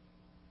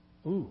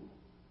 Ooh,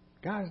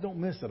 guys, don't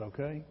miss it,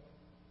 okay?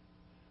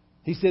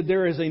 He said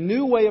there is a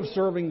new way of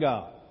serving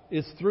God.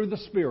 It's through the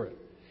Spirit.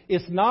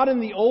 It's not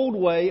in the old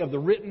way of the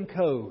written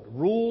code,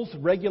 rules,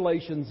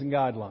 regulations, and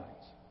guidelines.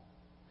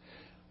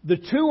 The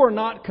two are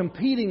not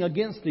competing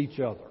against each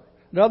other.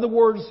 In other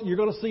words, you're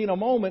going to see in a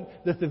moment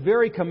that the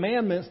very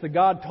commandments that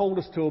God told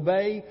us to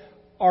obey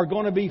are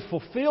going to be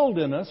fulfilled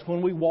in us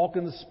when we walk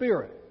in the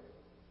Spirit.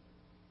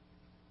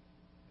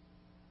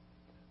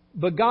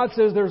 But God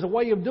says there's a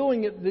way of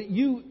doing it that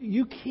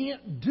you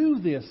can't do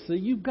this. So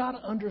you've got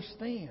to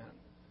understand.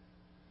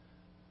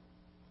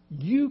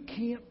 You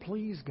can't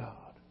please God.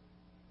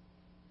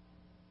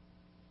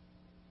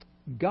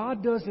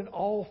 God does it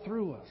all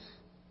through us.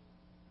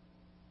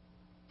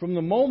 From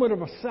the moment of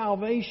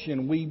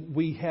salvation,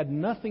 we had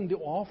nothing to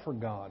offer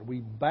God.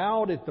 We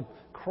bowed at the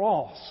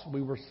cross.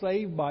 We were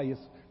saved by His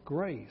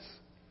grace.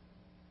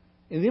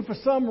 And then for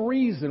some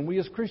reason, we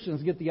as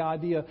Christians get the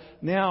idea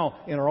now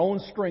in our own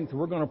strength,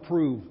 we're going to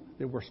prove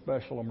that we're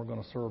special and we're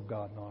going to serve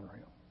God and honor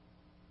Him.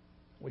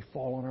 We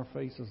fall on our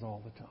faces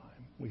all the time.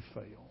 We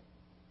fail.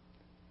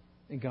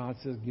 And God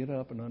says, get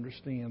up and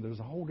understand there's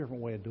a whole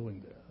different way of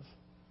doing this.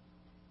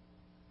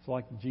 It's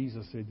like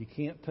Jesus said, you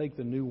can't take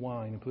the new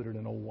wine and put it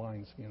in old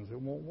wineskins. It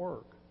won't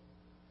work.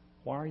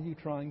 Why are you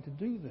trying to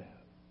do that?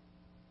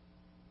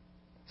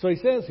 So He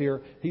says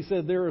here, He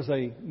said there is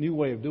a new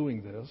way of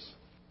doing this.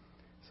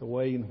 It's a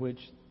way in which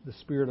the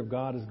Spirit of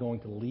God is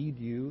going to lead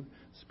you.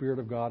 The Spirit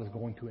of God is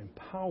going to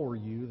empower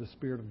you. The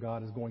Spirit of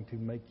God is going to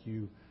make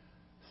you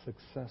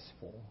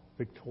successful,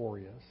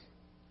 victorious.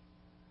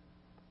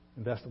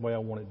 And that's the way I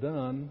want it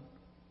done,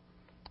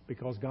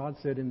 because God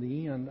said in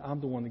the end, I'm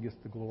the one that gets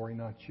the glory,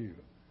 not you.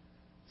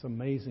 It's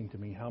amazing to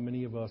me how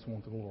many of us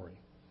want the glory.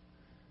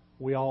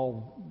 We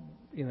all,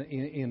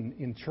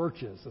 in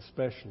churches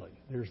especially,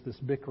 there's this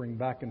bickering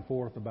back and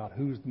forth about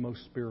who's the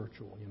most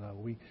spiritual. You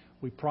know,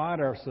 we pride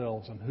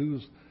ourselves on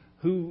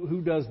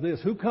who does this.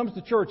 Who comes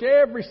to church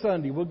every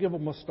Sunday? We'll give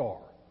them a star.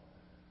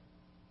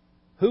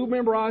 Who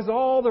memorized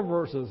all the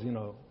verses, you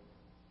know?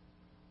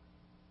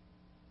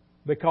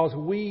 Because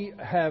we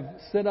have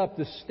set up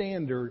the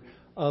standard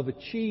of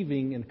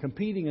achieving and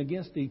competing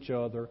against each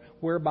other,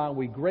 whereby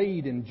we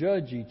grade and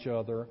judge each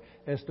other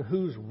as to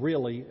who's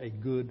really a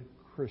good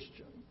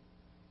Christian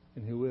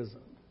and who isn't.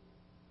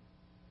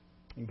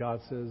 And God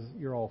says,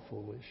 you're all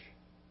foolish.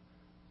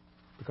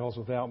 Because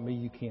without me,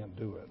 you can't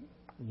do it.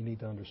 You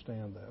need to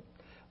understand that.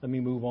 Let me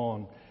move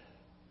on.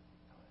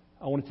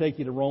 I want to take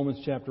you to Romans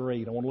chapter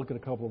 8. I want to look at a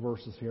couple of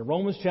verses here.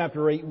 Romans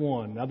chapter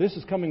 8:1. Now this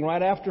is coming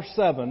right after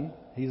 7.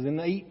 He's in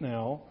 8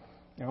 now.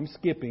 I'm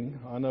skipping,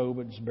 I know,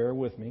 but just bear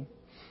with me.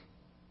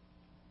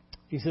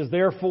 He says,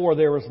 therefore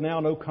there is now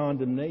no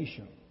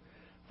condemnation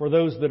for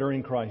those that are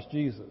in Christ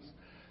Jesus.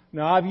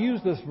 Now I've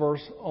used this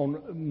verse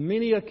on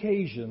many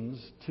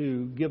occasions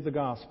to give the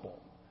gospel.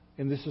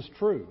 And this is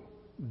true.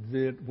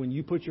 That when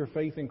you put your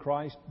faith in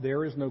Christ,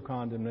 there is no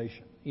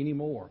condemnation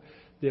anymore.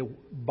 That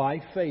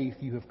by faith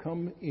you have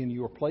come in,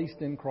 you are placed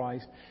in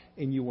Christ,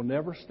 and you will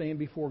never stand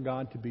before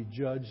God to be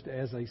judged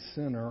as a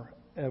sinner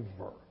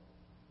ever.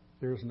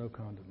 There is no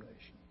condemnation.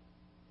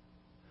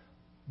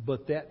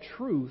 But that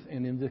truth,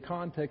 and in the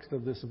context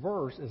of this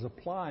verse, is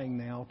applying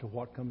now to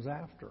what comes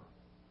after.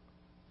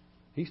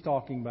 He's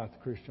talking about the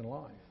Christian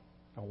life.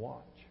 Now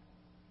watch.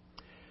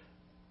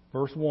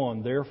 Verse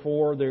 1,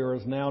 therefore there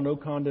is now no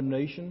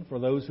condemnation for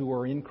those who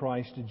are in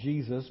Christ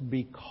Jesus,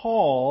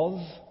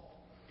 because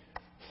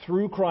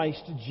through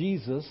Christ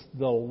Jesus,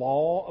 the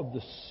law of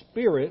the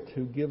Spirit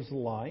who gives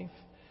life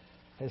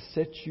has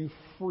set you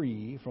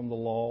free from the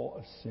law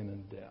of sin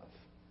and death.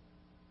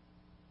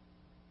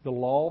 The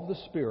law of the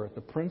Spirit,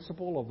 the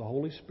principle of the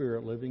Holy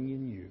Spirit living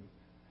in you,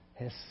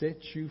 has set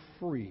you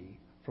free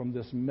from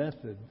this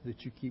method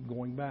that you keep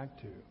going back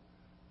to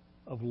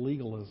of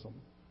legalism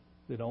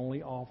that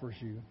only offers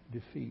you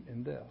defeat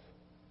and death.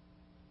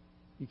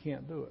 You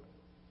can't do it.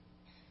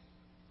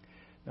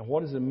 Now,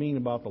 what does it mean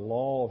about the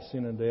law of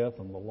sin and death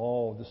and the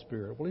law of the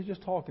Spirit? Well, he's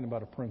just talking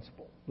about a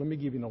principle. Let me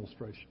give you an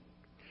illustration.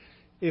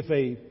 If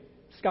a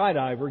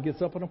skydiver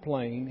gets up in a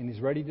plane and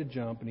he's ready to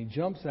jump, and he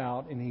jumps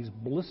out and he's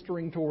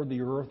blistering toward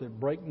the earth at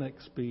breakneck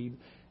speed,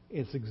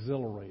 it's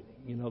exhilarating.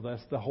 You know,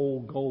 that's the whole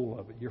goal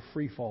of it. You're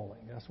free falling.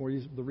 That's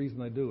the reason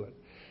they do it.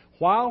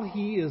 While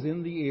he is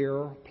in the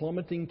air,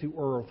 plummeting to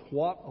earth,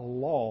 what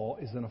law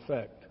is in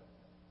effect?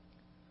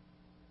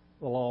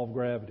 The law of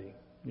gravity.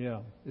 Yeah,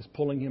 is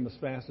pulling him as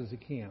fast as he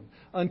can.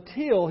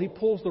 Until he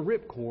pulls the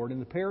ripcord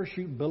and the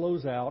parachute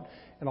billows out,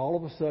 and all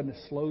of a sudden it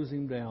slows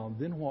him down.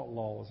 Then what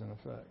law is in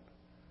effect?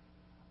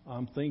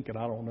 I'm thinking,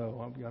 I don't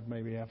know. I've got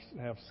maybe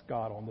have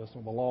Scott on this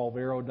one. The law of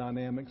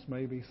aerodynamics,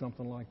 maybe,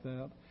 something like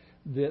that.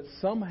 That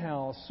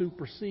somehow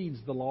supersedes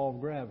the law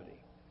of gravity.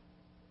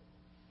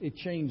 It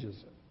changes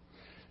it.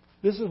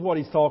 This is what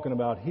he's talking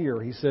about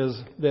here. He says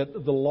that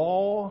the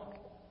law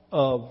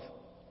of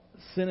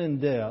sin and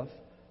death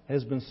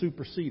has been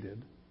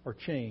superseded or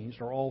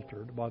changed or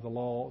altered by the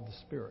law of the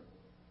Spirit.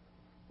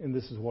 And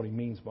this is what he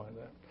means by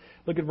that.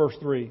 Look at verse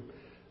 3.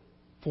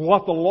 For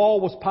what the law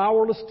was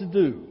powerless to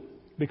do,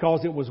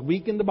 because it was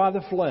weakened by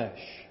the flesh,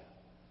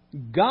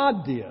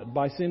 God did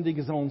by sending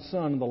His own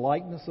Son in the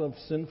likeness of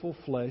sinful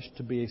flesh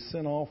to be a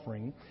sin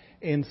offering,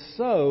 and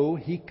so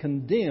He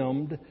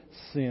condemned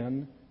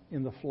sin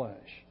in the flesh.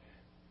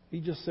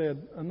 He just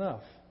said,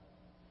 enough.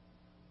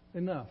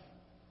 Enough.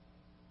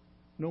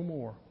 No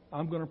more.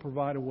 I'm going to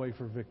provide a way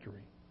for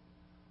victory.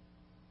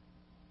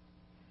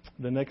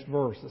 The next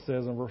verse, it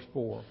says in verse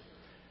 4,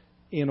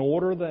 in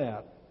order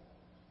that,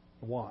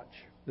 watch,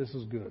 this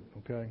is good,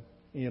 okay?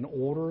 In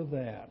order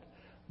that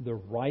the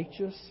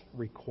righteous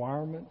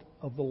requirement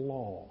of the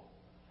law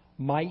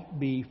might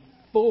be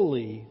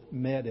fully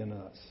met in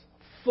us,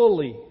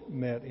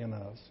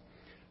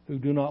 who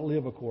do not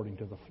live according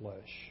to the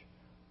flesh,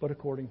 but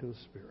according to the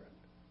Spirit.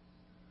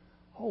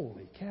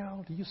 Holy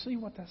cow, do you see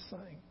what that's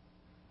saying?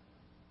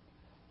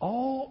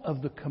 All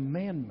of the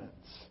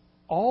commandments,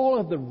 all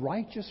of the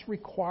righteous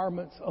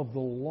requirements of the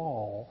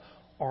law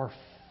are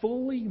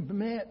fully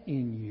met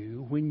in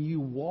you when you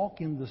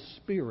walk in the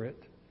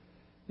Spirit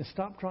and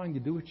stop trying to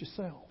do it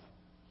yourself.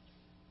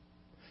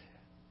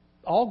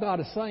 All God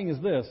is saying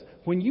is this: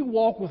 when you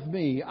walk with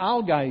me,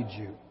 I'll guide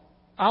you.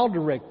 I'll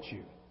direct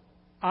you.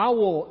 I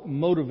will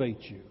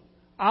motivate you.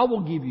 I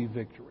will give you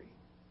victory.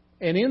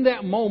 And in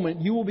that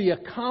moment, you will be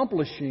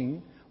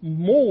accomplishing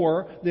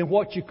more than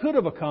what you could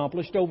have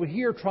accomplished over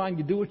here trying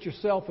to do it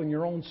yourself in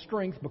your own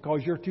strength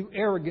because you're too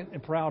arrogant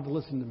and proud to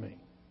listen to me.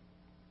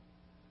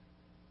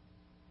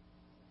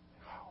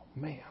 Oh,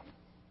 man.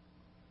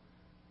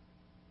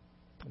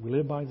 We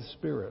live by the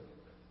Spirit.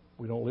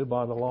 We don't live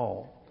by the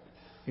law.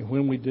 And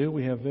when we do,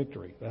 we have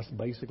victory. That's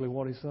basically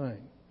what he's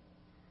saying.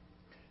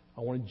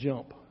 I want to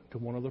jump to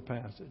one other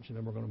passage, and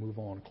then we're going to move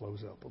on and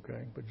close up,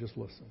 okay? But just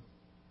listen.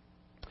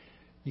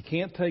 You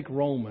can't take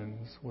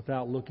Romans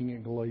without looking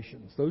at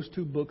Galatians. Those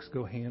two books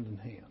go hand in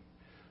hand.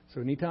 So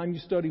anytime you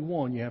study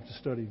one, you have to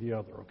study the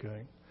other,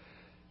 okay?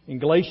 In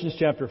Galatians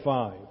chapter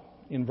 5,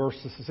 in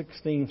verses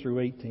 16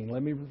 through 18,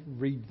 let me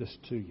read this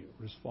to you.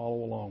 Just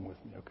follow along with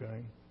me,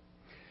 okay?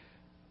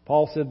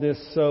 Paul said this: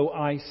 "So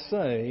I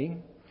say,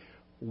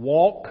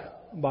 walk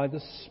by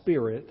the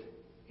Spirit,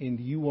 and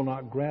you will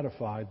not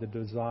gratify the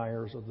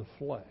desires of the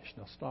flesh."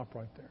 Now stop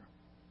right there.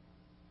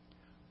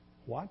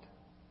 What?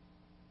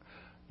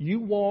 You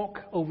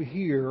walk over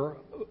here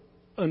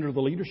under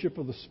the leadership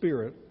of the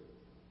Spirit,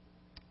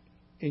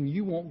 and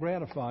you won't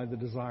gratify the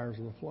desires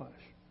of the flesh.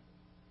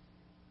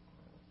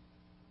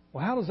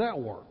 Well, how does that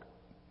work?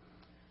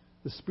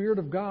 The Spirit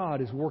of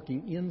God is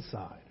working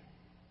inside.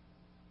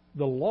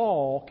 The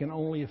law can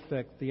only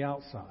affect the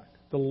outside.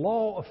 The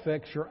law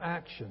affects your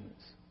actions.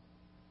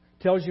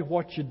 Tells you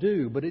what you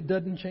do, but it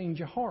doesn't change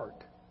your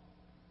heart.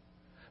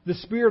 The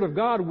Spirit of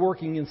God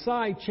working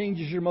inside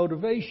changes your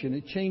motivation.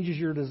 It changes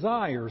your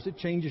desires. It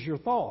changes your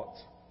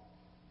thoughts.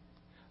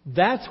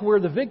 That's where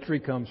the victory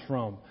comes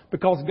from.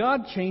 Because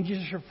God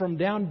changes you from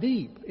down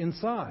deep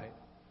inside.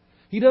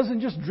 He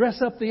doesn't just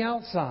dress up the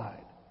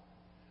outside.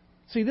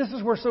 See, this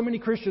is where so many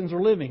Christians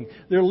are living.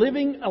 They're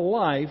living a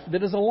life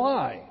that is a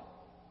lie.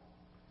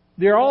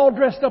 They're all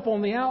dressed up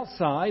on the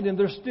outside and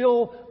they're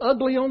still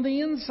ugly on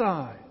the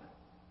inside.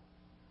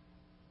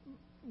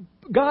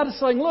 God is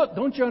saying, look,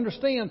 don't you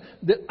understand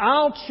that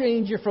I'll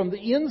change you from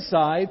the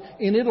inside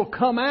and it'll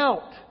come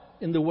out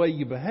in the way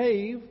you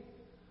behave.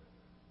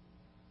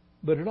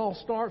 But it all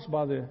starts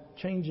by the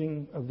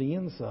changing of the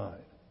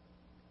inside.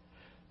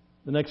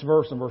 The next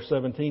verse, in verse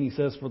 17, he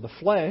says, "For the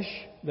flesh,"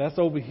 that's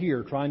over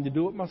here, trying to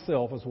do it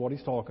myself is what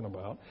he's talking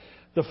about.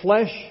 "The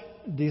flesh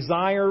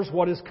desires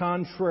what is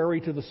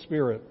contrary to the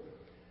Spirit,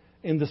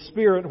 and the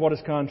Spirit what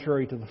is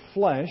contrary to the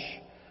flesh.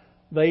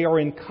 They are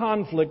in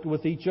conflict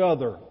with each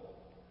other,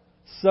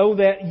 so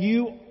that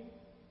you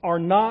are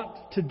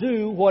not to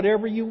do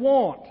whatever you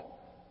want."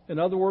 In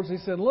other words, he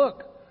said,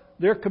 look,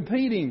 they're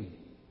competing.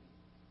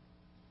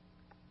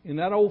 And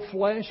that old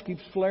flesh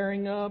keeps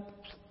flaring up,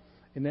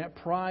 and that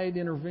pride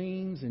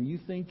intervenes, and you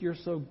think you're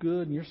so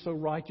good and you're so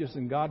righteous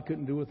and God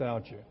couldn't do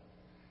without you.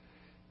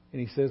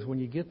 And he says, when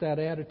you get that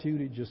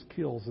attitude, it just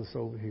kills us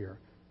over here.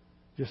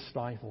 Just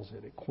stifles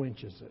it. It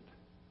quenches it.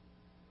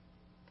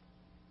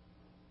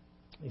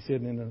 He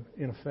said,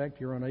 in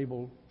effect, you're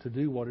unable to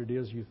do what it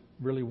is you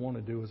really want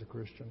to do as a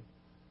Christian.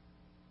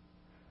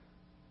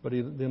 But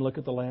then look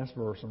at the last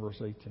verse in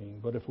verse 18.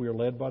 "But if we are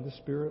led by the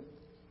Spirit,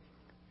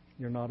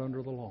 you're not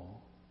under the law."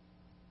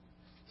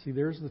 See,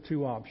 there's the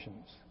two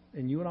options.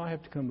 And you and I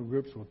have to come to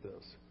grips with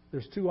this.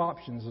 There's two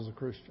options as a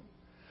Christian.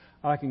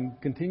 I can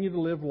continue to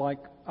live like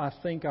I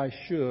think I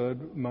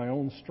should, my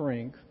own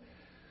strength,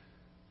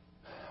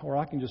 or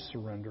I can just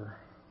surrender.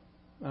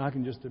 And I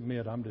can just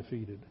admit I'm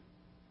defeated.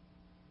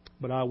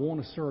 But I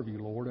want to serve you,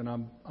 Lord, and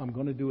I'm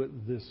going to do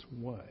it this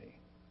way.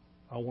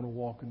 I want to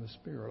walk in the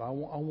Spirit. I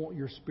want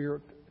your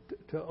Spirit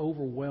to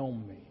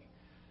overwhelm me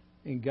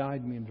and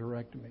guide me and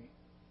direct me.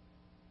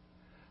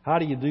 How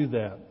do you do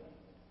that?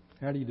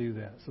 How do you do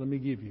that? So let me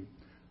give you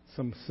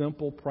some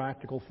simple,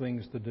 practical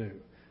things to do.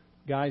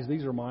 Guys,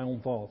 these are my own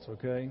thoughts,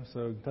 okay?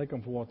 So take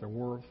them for what they're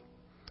worth.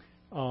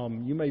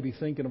 You may be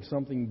thinking of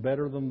something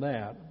better than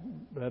that.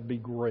 That'd be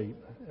great.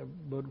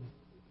 But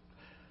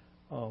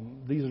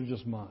these are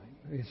just mine.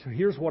 So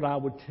here's what I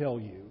would tell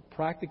you,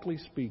 practically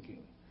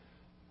speaking,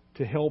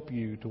 to help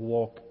you to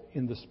walk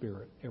in the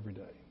Spirit every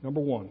day.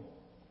 Number one,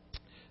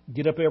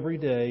 get up every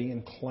day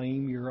and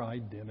claim your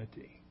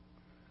identity.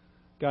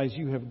 Guys,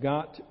 you have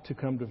got to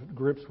come to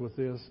grips with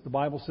this. The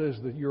Bible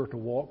says that you're to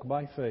walk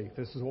by faith.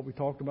 This is what we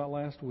talked about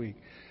last week.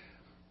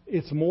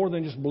 It's more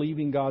than just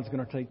believing God's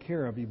going to take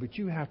care of you, but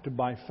you have to,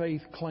 by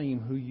faith, claim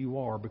who you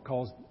are,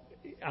 because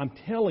I'm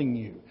telling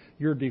you,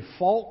 your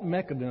default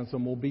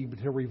mechanism will be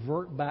to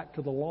revert back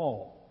to the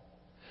law.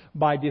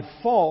 By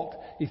default,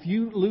 if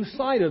you lose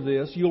sight of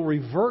this, you'll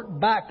revert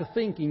back to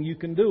thinking you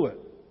can do it.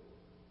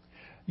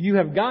 You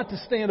have got to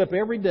stand up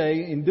every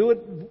day and do it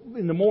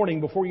in the morning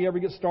before you ever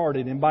get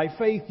started. And by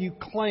faith, you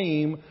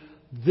claim,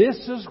 this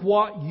is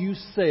what you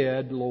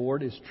said,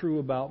 Lord, is true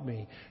about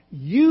me.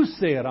 You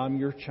said I'm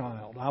your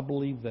child. I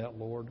believe that,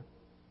 Lord.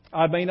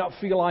 I may not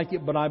feel like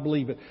it, but I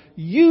believe it.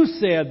 You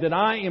said that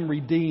I am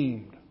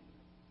redeemed.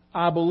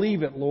 I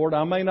believe it, Lord.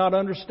 I may not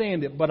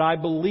understand it, but I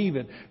believe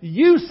it.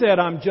 You said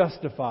I'm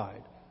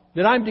justified,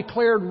 that I'm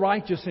declared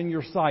righteous in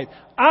your sight.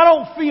 I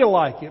don't feel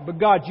like it, but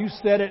God, you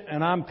said it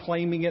and I'm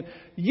claiming it.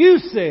 You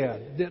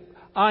said that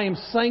I am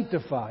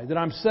sanctified, that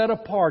I'm set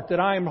apart, that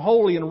I am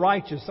holy and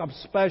righteous, I'm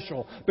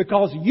special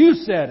because you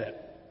said it.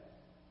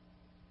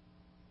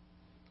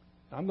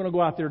 I'm going to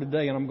go out there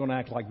today and I'm going to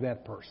act like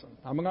that person.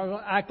 I'm going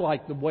to act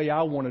like the way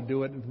I want to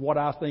do it and what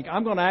I think.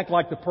 I'm going to act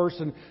like the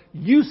person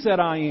you said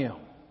I am.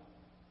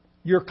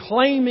 You're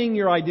claiming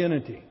your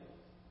identity.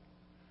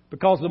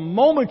 Because the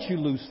moment you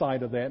lose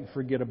sight of that and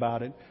forget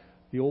about it,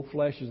 the old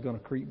flesh is going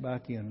to creep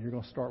back in. You're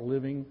going to start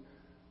living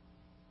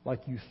like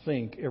you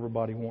think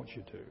everybody wants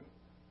you to,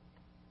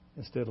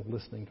 instead of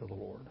listening to the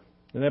Lord.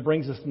 And that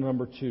brings us to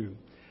number 2.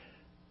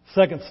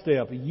 Second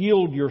step,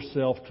 yield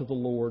yourself to the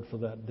Lord for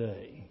that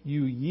day.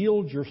 You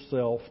yield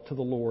yourself to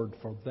the Lord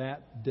for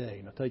that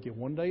day. Now take it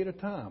one day at a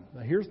time.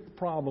 Now here's the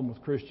problem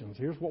with Christians.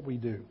 Here's what we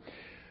do.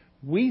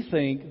 We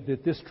think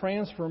that this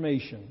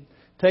transformation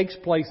takes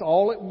place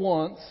all at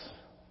once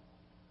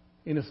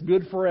and it's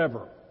good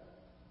forever.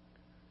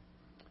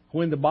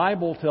 When the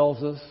Bible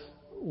tells us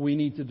we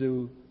need to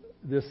do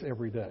this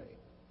every day.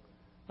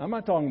 I'm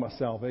not talking about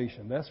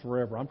salvation. That's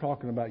forever. I'm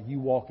talking about you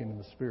walking in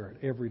the Spirit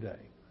every day.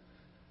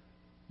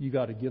 You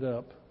got to get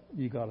up.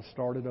 You got to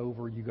start it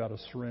over. You got to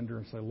surrender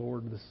and say,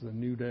 Lord, this is a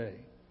new day.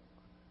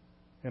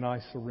 And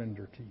I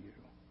surrender to you.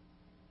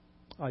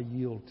 I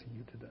yield to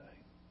you today.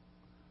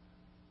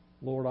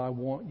 Lord, I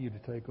want you to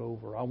take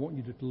over. I want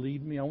you to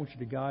lead me. I want you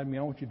to guide me.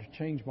 I want you to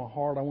change my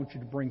heart. I want you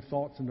to bring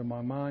thoughts into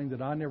my mind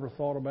that I never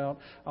thought about.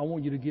 I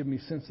want you to give me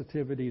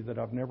sensitivity that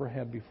I've never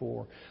had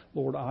before.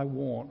 Lord, I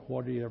want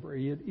whatever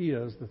it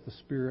is that the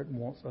Spirit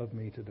wants of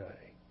me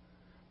today.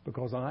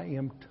 Because I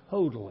am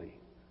totally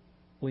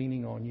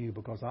leaning on you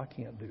because I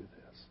can't do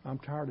this. I'm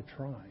tired of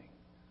trying.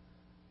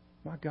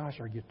 My gosh,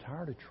 are you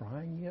tired of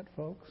trying yet,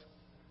 folks?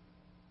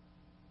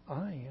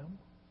 I am.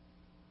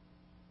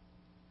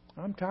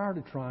 I'm tired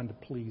of trying to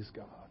please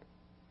God.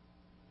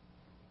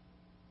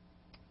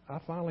 I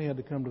finally had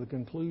to come to the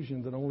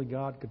conclusion that only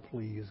God could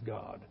please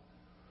God.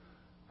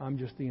 I'm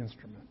just the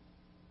instrument.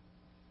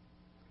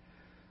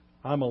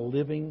 I'm a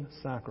living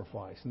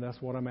sacrifice, and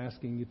that's what I'm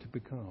asking you to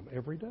become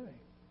every day.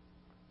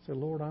 Say,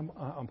 Lord,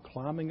 I'm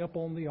climbing up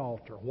on the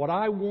altar. What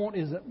I want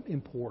isn't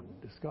important.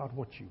 It's God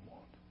what you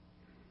want.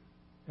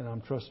 And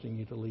I'm trusting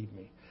you to lead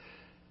me.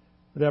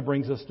 That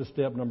brings us to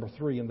step number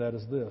 3, and that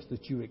is this,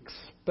 that you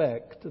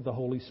expect the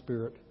Holy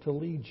Spirit to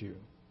lead you.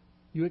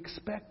 You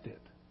expect it.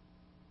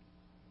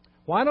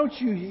 Why don't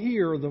you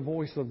hear the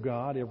voice of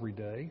God every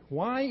day?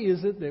 Why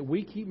is it that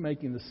we keep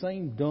making the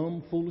same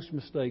dumb, foolish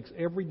mistakes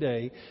every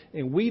day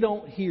and we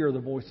don't hear the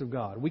voice of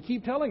God? We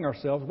keep telling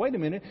ourselves, wait a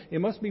minute, it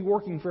must be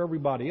working for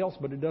everybody else,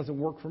 but it doesn't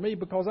work for me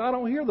because I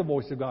don't hear the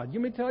voice of God. You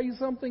may tell you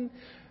something?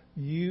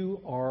 You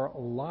are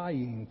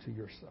lying to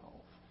yourself.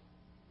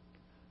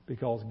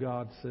 Because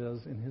God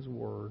says in His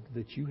Word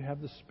that you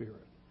have the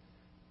Spirit.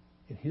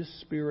 And His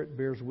Spirit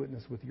bears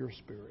witness with your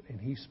spirit. And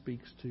He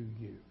speaks to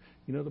you.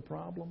 You know the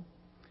problem?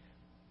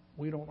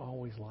 We don't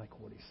always like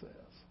what He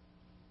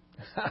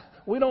says.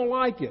 We don't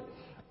like it.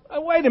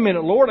 Wait a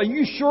minute, Lord. Are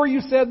you sure you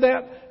said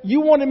that?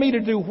 You wanted me to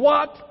do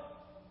what?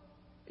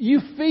 You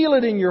feel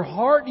it in your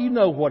heart. You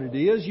know what it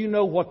is. You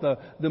know what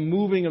the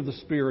moving of the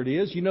Spirit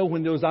is. You know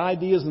when those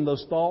ideas and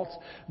those thoughts,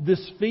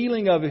 this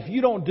feeling of if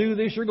you don't do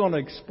this, you're going to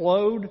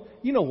explode.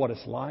 You know what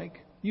it's like.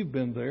 You've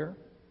been there.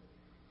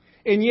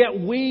 And yet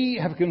we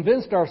have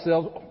convinced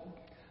ourselves,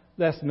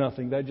 that's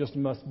nothing. That just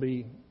must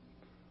be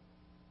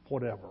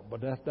whatever. But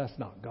that's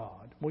not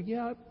God. Well,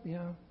 yeah,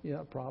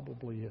 it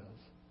probably is.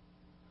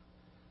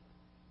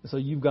 So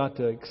you've got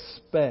to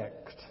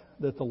expect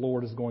that the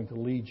Lord is going to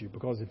lead you.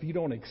 Because if you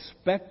don't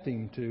expect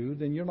Him to,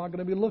 then you're not going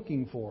to be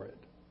looking for it.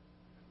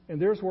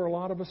 And there's where a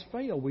lot of us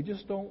fail. We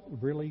just don't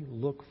really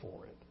look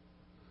for it.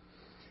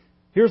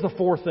 Here's the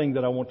 4th thing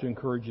that I want to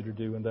encourage you to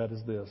do, and that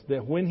is this.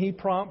 That when He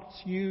prompts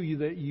you,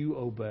 that you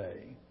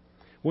obey.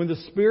 When the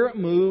Spirit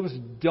moves,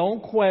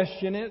 don't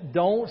question it.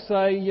 Don't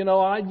say,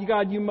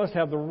 God, you must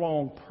have the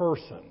wrong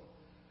person.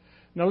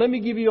 Now let me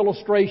give you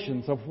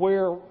illustrations of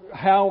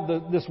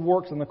how this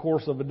works in the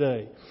course of a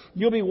day.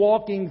 You'll be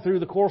walking through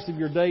the course of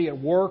your day at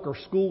work or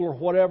school or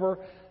whatever,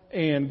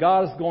 and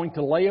God is going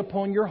to lay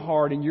upon your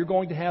heart, and you're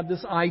going to have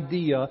this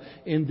idea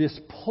and this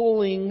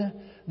pulling,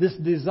 this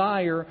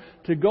desire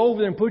to go over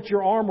there and put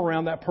your arm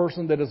around that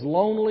person that is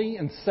lonely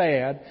and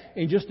sad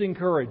and just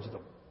encourage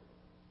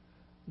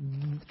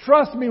them.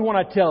 Trust me when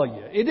I tell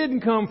you, it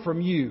didn't come from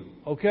you,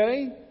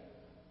 okay?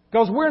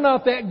 Because we're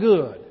not that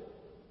good.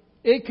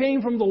 It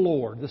came from the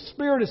Lord. The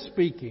Spirit is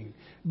speaking.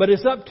 But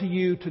it's up to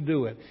you to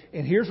do it.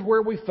 And here's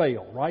where we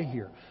fail, right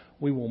here.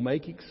 We will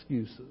make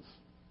excuses.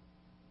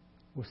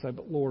 We'll say,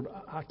 but Lord,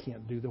 I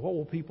can't do that. What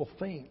will people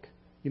think?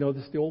 This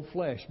is the old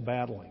flesh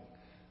battling.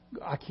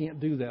 I can't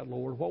do that,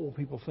 Lord. What will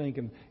people think?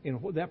 And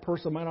that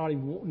person might not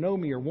even know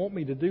me or want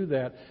me to do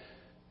that.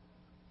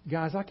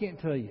 Guys, I can't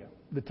tell you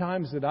the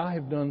times that I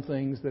have done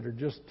things that are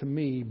just, to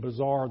me,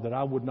 bizarre that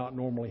I would not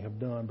normally have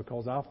done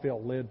because I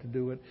felt led to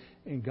do it,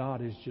 and God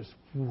has just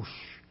whoosh,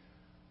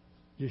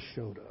 just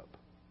showed up.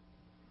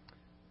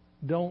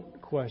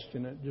 Don't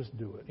question it, just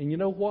do it. And you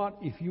know what?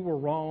 If you were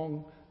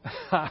wrong,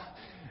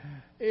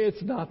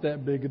 it's not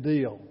that big a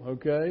deal,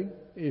 okay?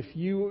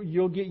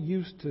 You'll get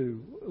used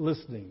to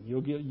listening.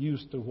 You'll get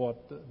used to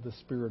what the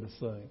Spirit is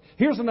saying.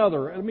 Here's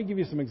another. Let me give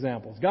you some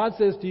examples. God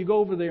says to you, go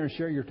over there and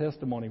share your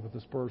testimony with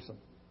this person.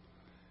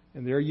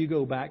 And there you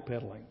go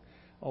backpedaling.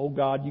 Oh,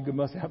 God, you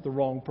must have the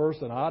wrong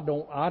person. I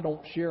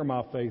don't share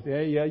my faith.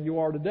 Yeah, you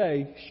are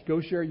today.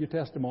 Go share your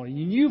testimony.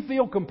 And you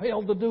feel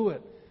compelled to do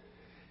it.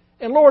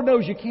 And Lord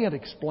knows you can't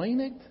explain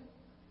it,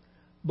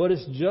 but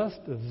it's just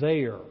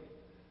there.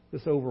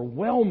 This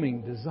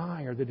overwhelming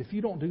desire that if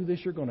you don't do this,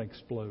 you're going to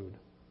explode.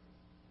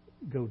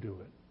 Go do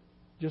it.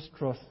 Just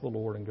trust the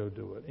Lord and go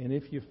do it. And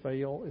if you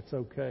fail, it's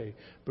okay,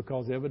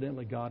 because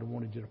evidently God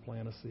wanted you to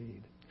plant a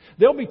seed.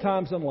 There'll be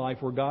times in life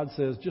where God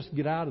says, just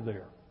get out of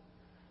there.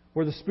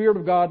 Where the Spirit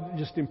of God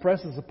just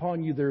impresses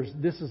upon you,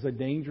 this is a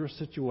dangerous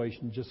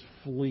situation, just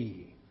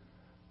flee.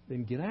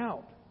 Then get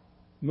out.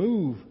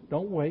 Move.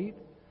 Don't wait.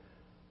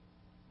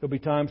 There'll be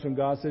times when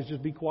God says,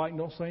 just be quiet and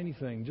don't say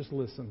anything. Just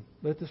listen.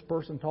 Let this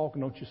person talk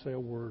and don't you say a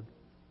word.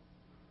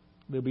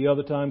 There'll be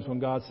other times when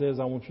God says,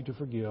 I want you to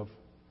forgive.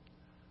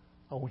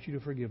 I want you to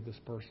forgive this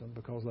person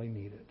because they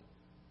need it.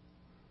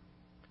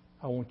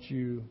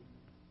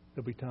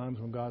 There'll be times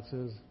when God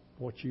says,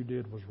 what you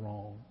did was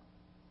wrong.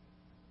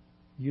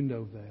 You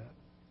know that.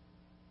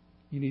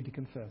 You need to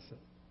confess it.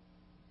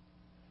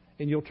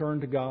 And you'll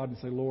turn to God and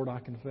say, Lord, I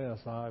confess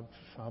I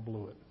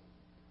blew it.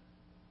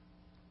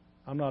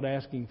 I'm not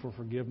asking for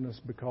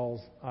forgiveness because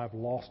I've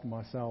lost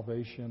my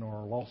salvation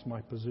or lost my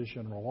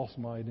position or lost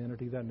my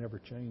identity. That never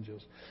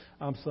changes.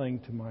 I'm saying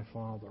to my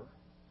Father,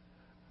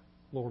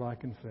 Lord, I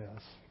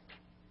confess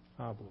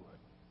I blew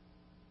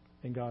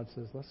it. And God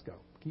says, let's go.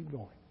 Keep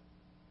going.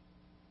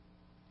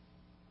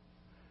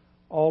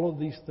 All of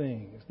these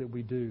things that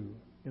we do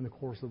in the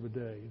course of a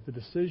day, the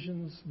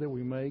decisions that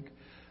we make,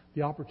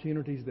 the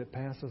opportunities that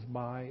pass us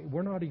by,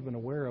 we're not even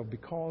aware of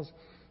because,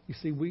 you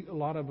see, a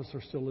lot of us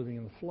are still living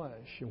in the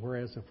flesh.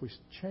 Whereas if we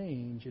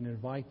change and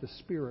invite the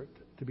Spirit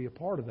to be a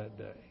part of that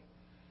day,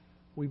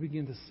 we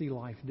begin to see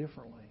life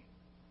differently.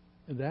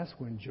 And that's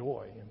when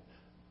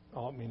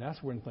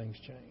that's when things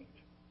change.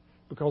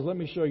 Because let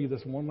me show you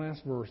this one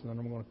last verse, and then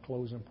I'm going to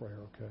close in prayer,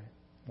 okay?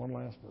 One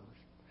last verse.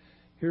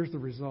 Here's the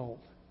result.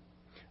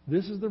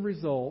 This is the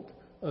result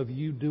of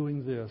you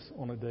doing this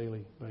on a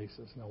daily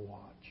basis. Now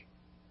watch.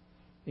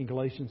 In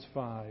Galatians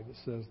 5, it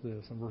says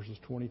this in verses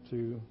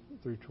 22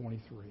 through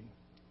 23.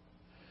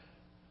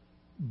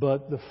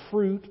 But the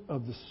fruit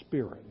of the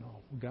Spirit.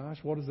 Oh, gosh,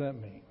 what does that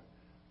mean?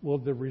 Well,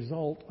 the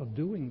result of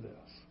doing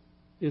this.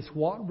 It's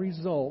what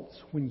results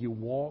when you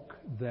walk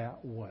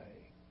that way.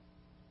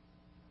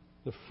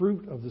 The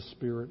fruit of the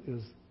Spirit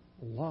is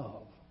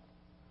love.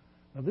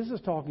 Now, this is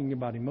talking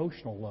about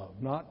emotional love,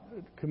 not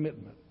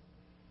commitment.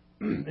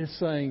 It's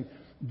saying,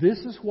 this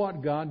is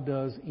what God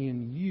does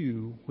in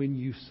you when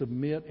you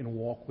submit and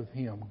walk with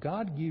Him.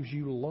 God gives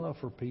you love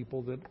for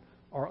people that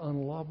are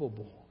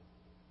unlovable.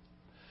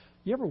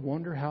 You ever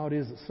wonder how it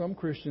is that some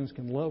Christians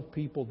can love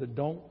people that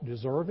don't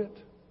deserve it?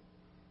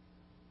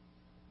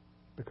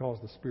 Because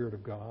the Spirit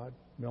of God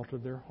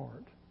melted their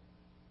heart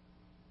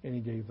and He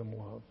gave them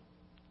love.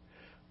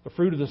 The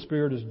fruit of the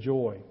Spirit is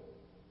joy.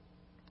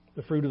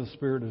 The fruit of the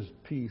Spirit is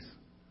peace.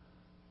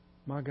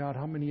 My God,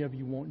 how many of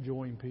you want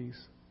joy and peace?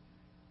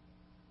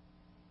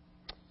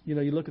 You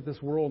know, you look at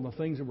this world and the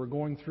things that we're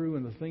going through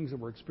and the things that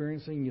we're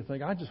experiencing, and you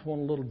think, I just want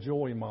a little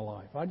joy in my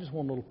life. I just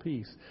want a little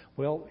peace.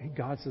 Well,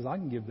 God says, I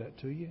can give that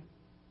to you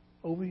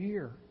over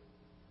here.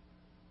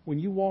 When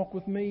you walk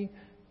with me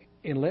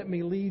and let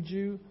me lead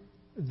you,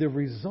 the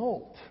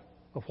result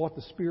of what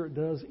the Spirit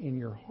does in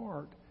your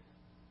heart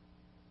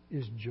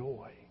is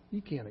joy.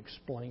 You can't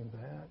explain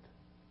that.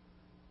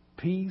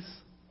 Peace,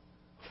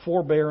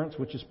 forbearance,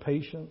 which is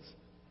patience,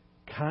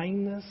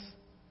 kindness.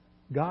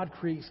 God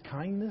creates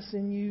kindness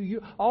in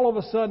you. All of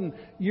a sudden,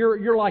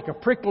 you're like a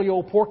prickly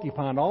old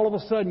porcupine. All of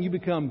a sudden, you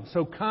become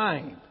so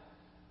kind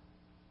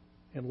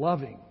and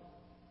loving.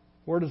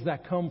 Where does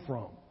that come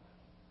from?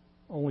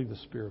 Only the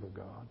Spirit of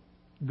God.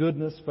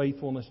 Goodness,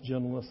 faithfulness,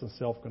 gentleness, and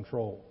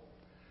self-control.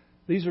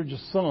 These are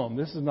just some.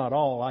 This is not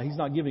all. He's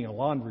not giving a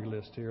laundry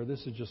list here.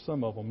 This is just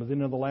some of them. And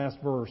then in the last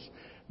verse,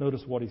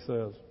 notice what he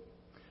says.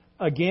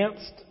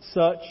 Against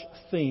such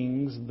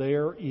things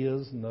there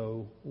is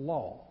no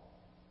law.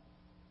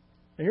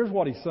 And here's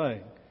what he's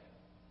saying.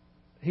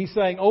 He's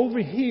saying over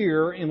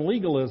here in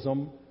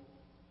legalism,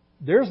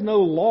 there's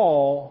no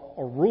law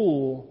or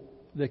rule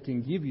that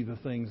can give you the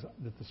things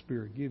that the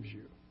Spirit gives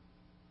you.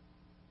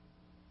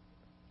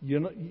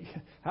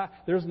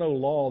 There's no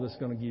law that's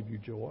going to give you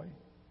joy,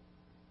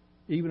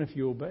 even if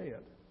you obey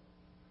it.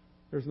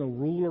 There's no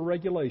rule or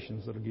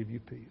regulations that will give you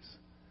peace,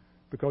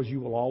 because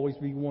you will always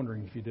be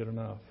wondering if you did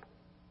enough.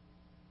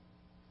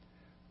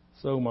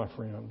 So, my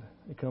friend,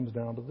 it comes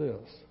down to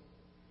this.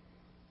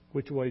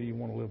 Which way do you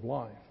want to live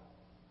life?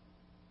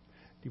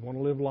 Do you want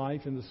to live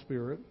life in the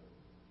Spirit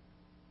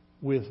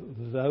with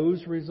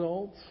those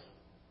results?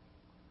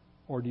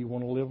 Or do you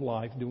want to live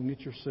life doing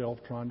it yourself,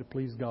 trying to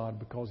please God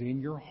because in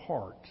your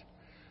heart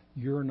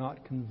you're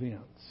not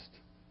convinced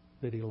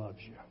that He loves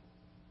you?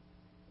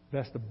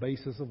 That's the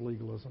basis of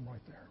legalism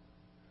right there.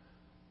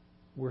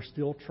 We're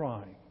still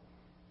trying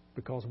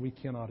because we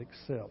cannot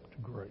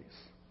accept grace.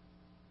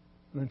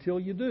 And until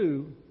you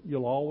do,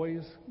 you'll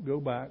always go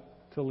back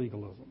to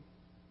legalism.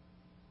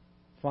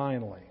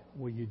 Finally,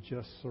 will you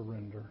just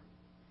surrender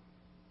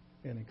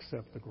and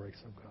accept the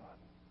grace of God?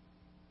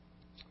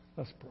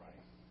 Let's pray.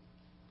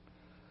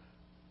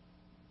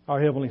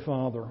 Our Heavenly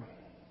Father,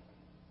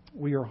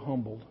 we are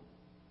humbled.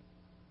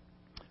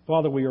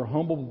 Father, we are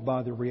humbled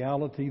by the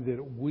reality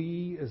that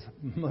we, as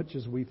much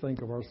as we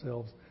think of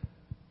ourselves,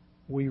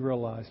 we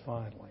realize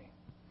finally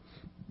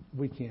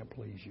we can't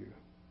please you.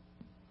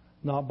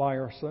 Not by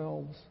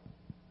ourselves.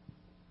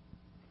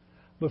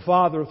 But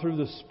Father, through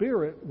the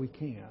Spirit we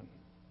can.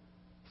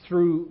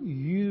 Through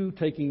you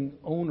taking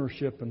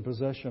ownership and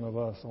possession of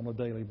us on a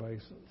daily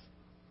basis.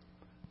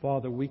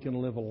 Father, we can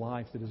live a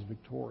life that is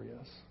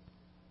victorious.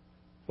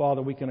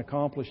 Father, we can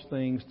accomplish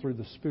things through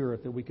the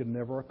Spirit that we could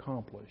never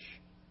accomplish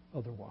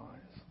otherwise.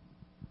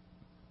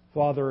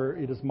 Father,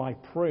 it is my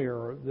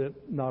prayer that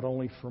not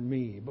only for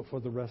me, but for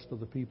the rest of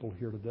the people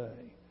here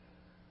today,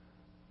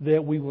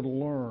 that we would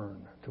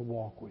learn to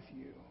walk with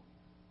you.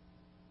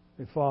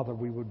 And Father,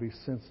 we would be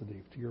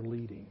sensitive to your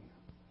leading.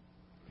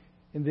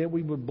 And that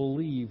we would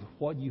believe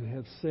what you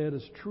have said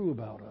is true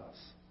about us.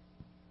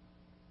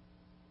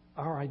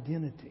 Our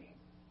identity.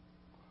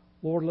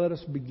 Lord, let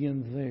us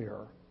begin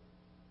there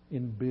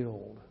and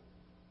build.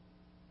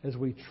 As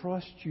we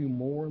trust you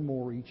more and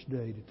more each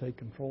day to take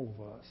control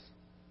of us,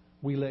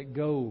 we let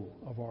go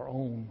of our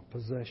own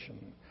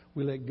possession.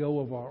 We let go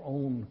of our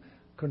own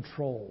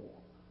control.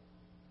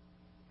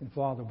 And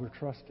Father, we're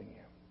trusting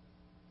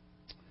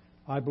you.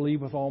 I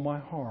believe with all my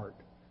heart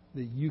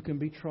that you can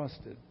be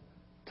trusted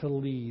to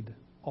lead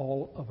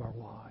all of our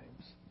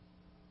lives.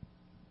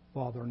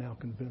 Father, now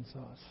convince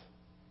us.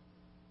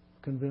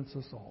 Convince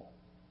us all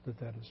that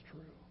that is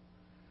true.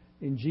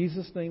 In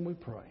Jesus' name we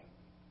pray.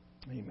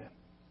 Amen.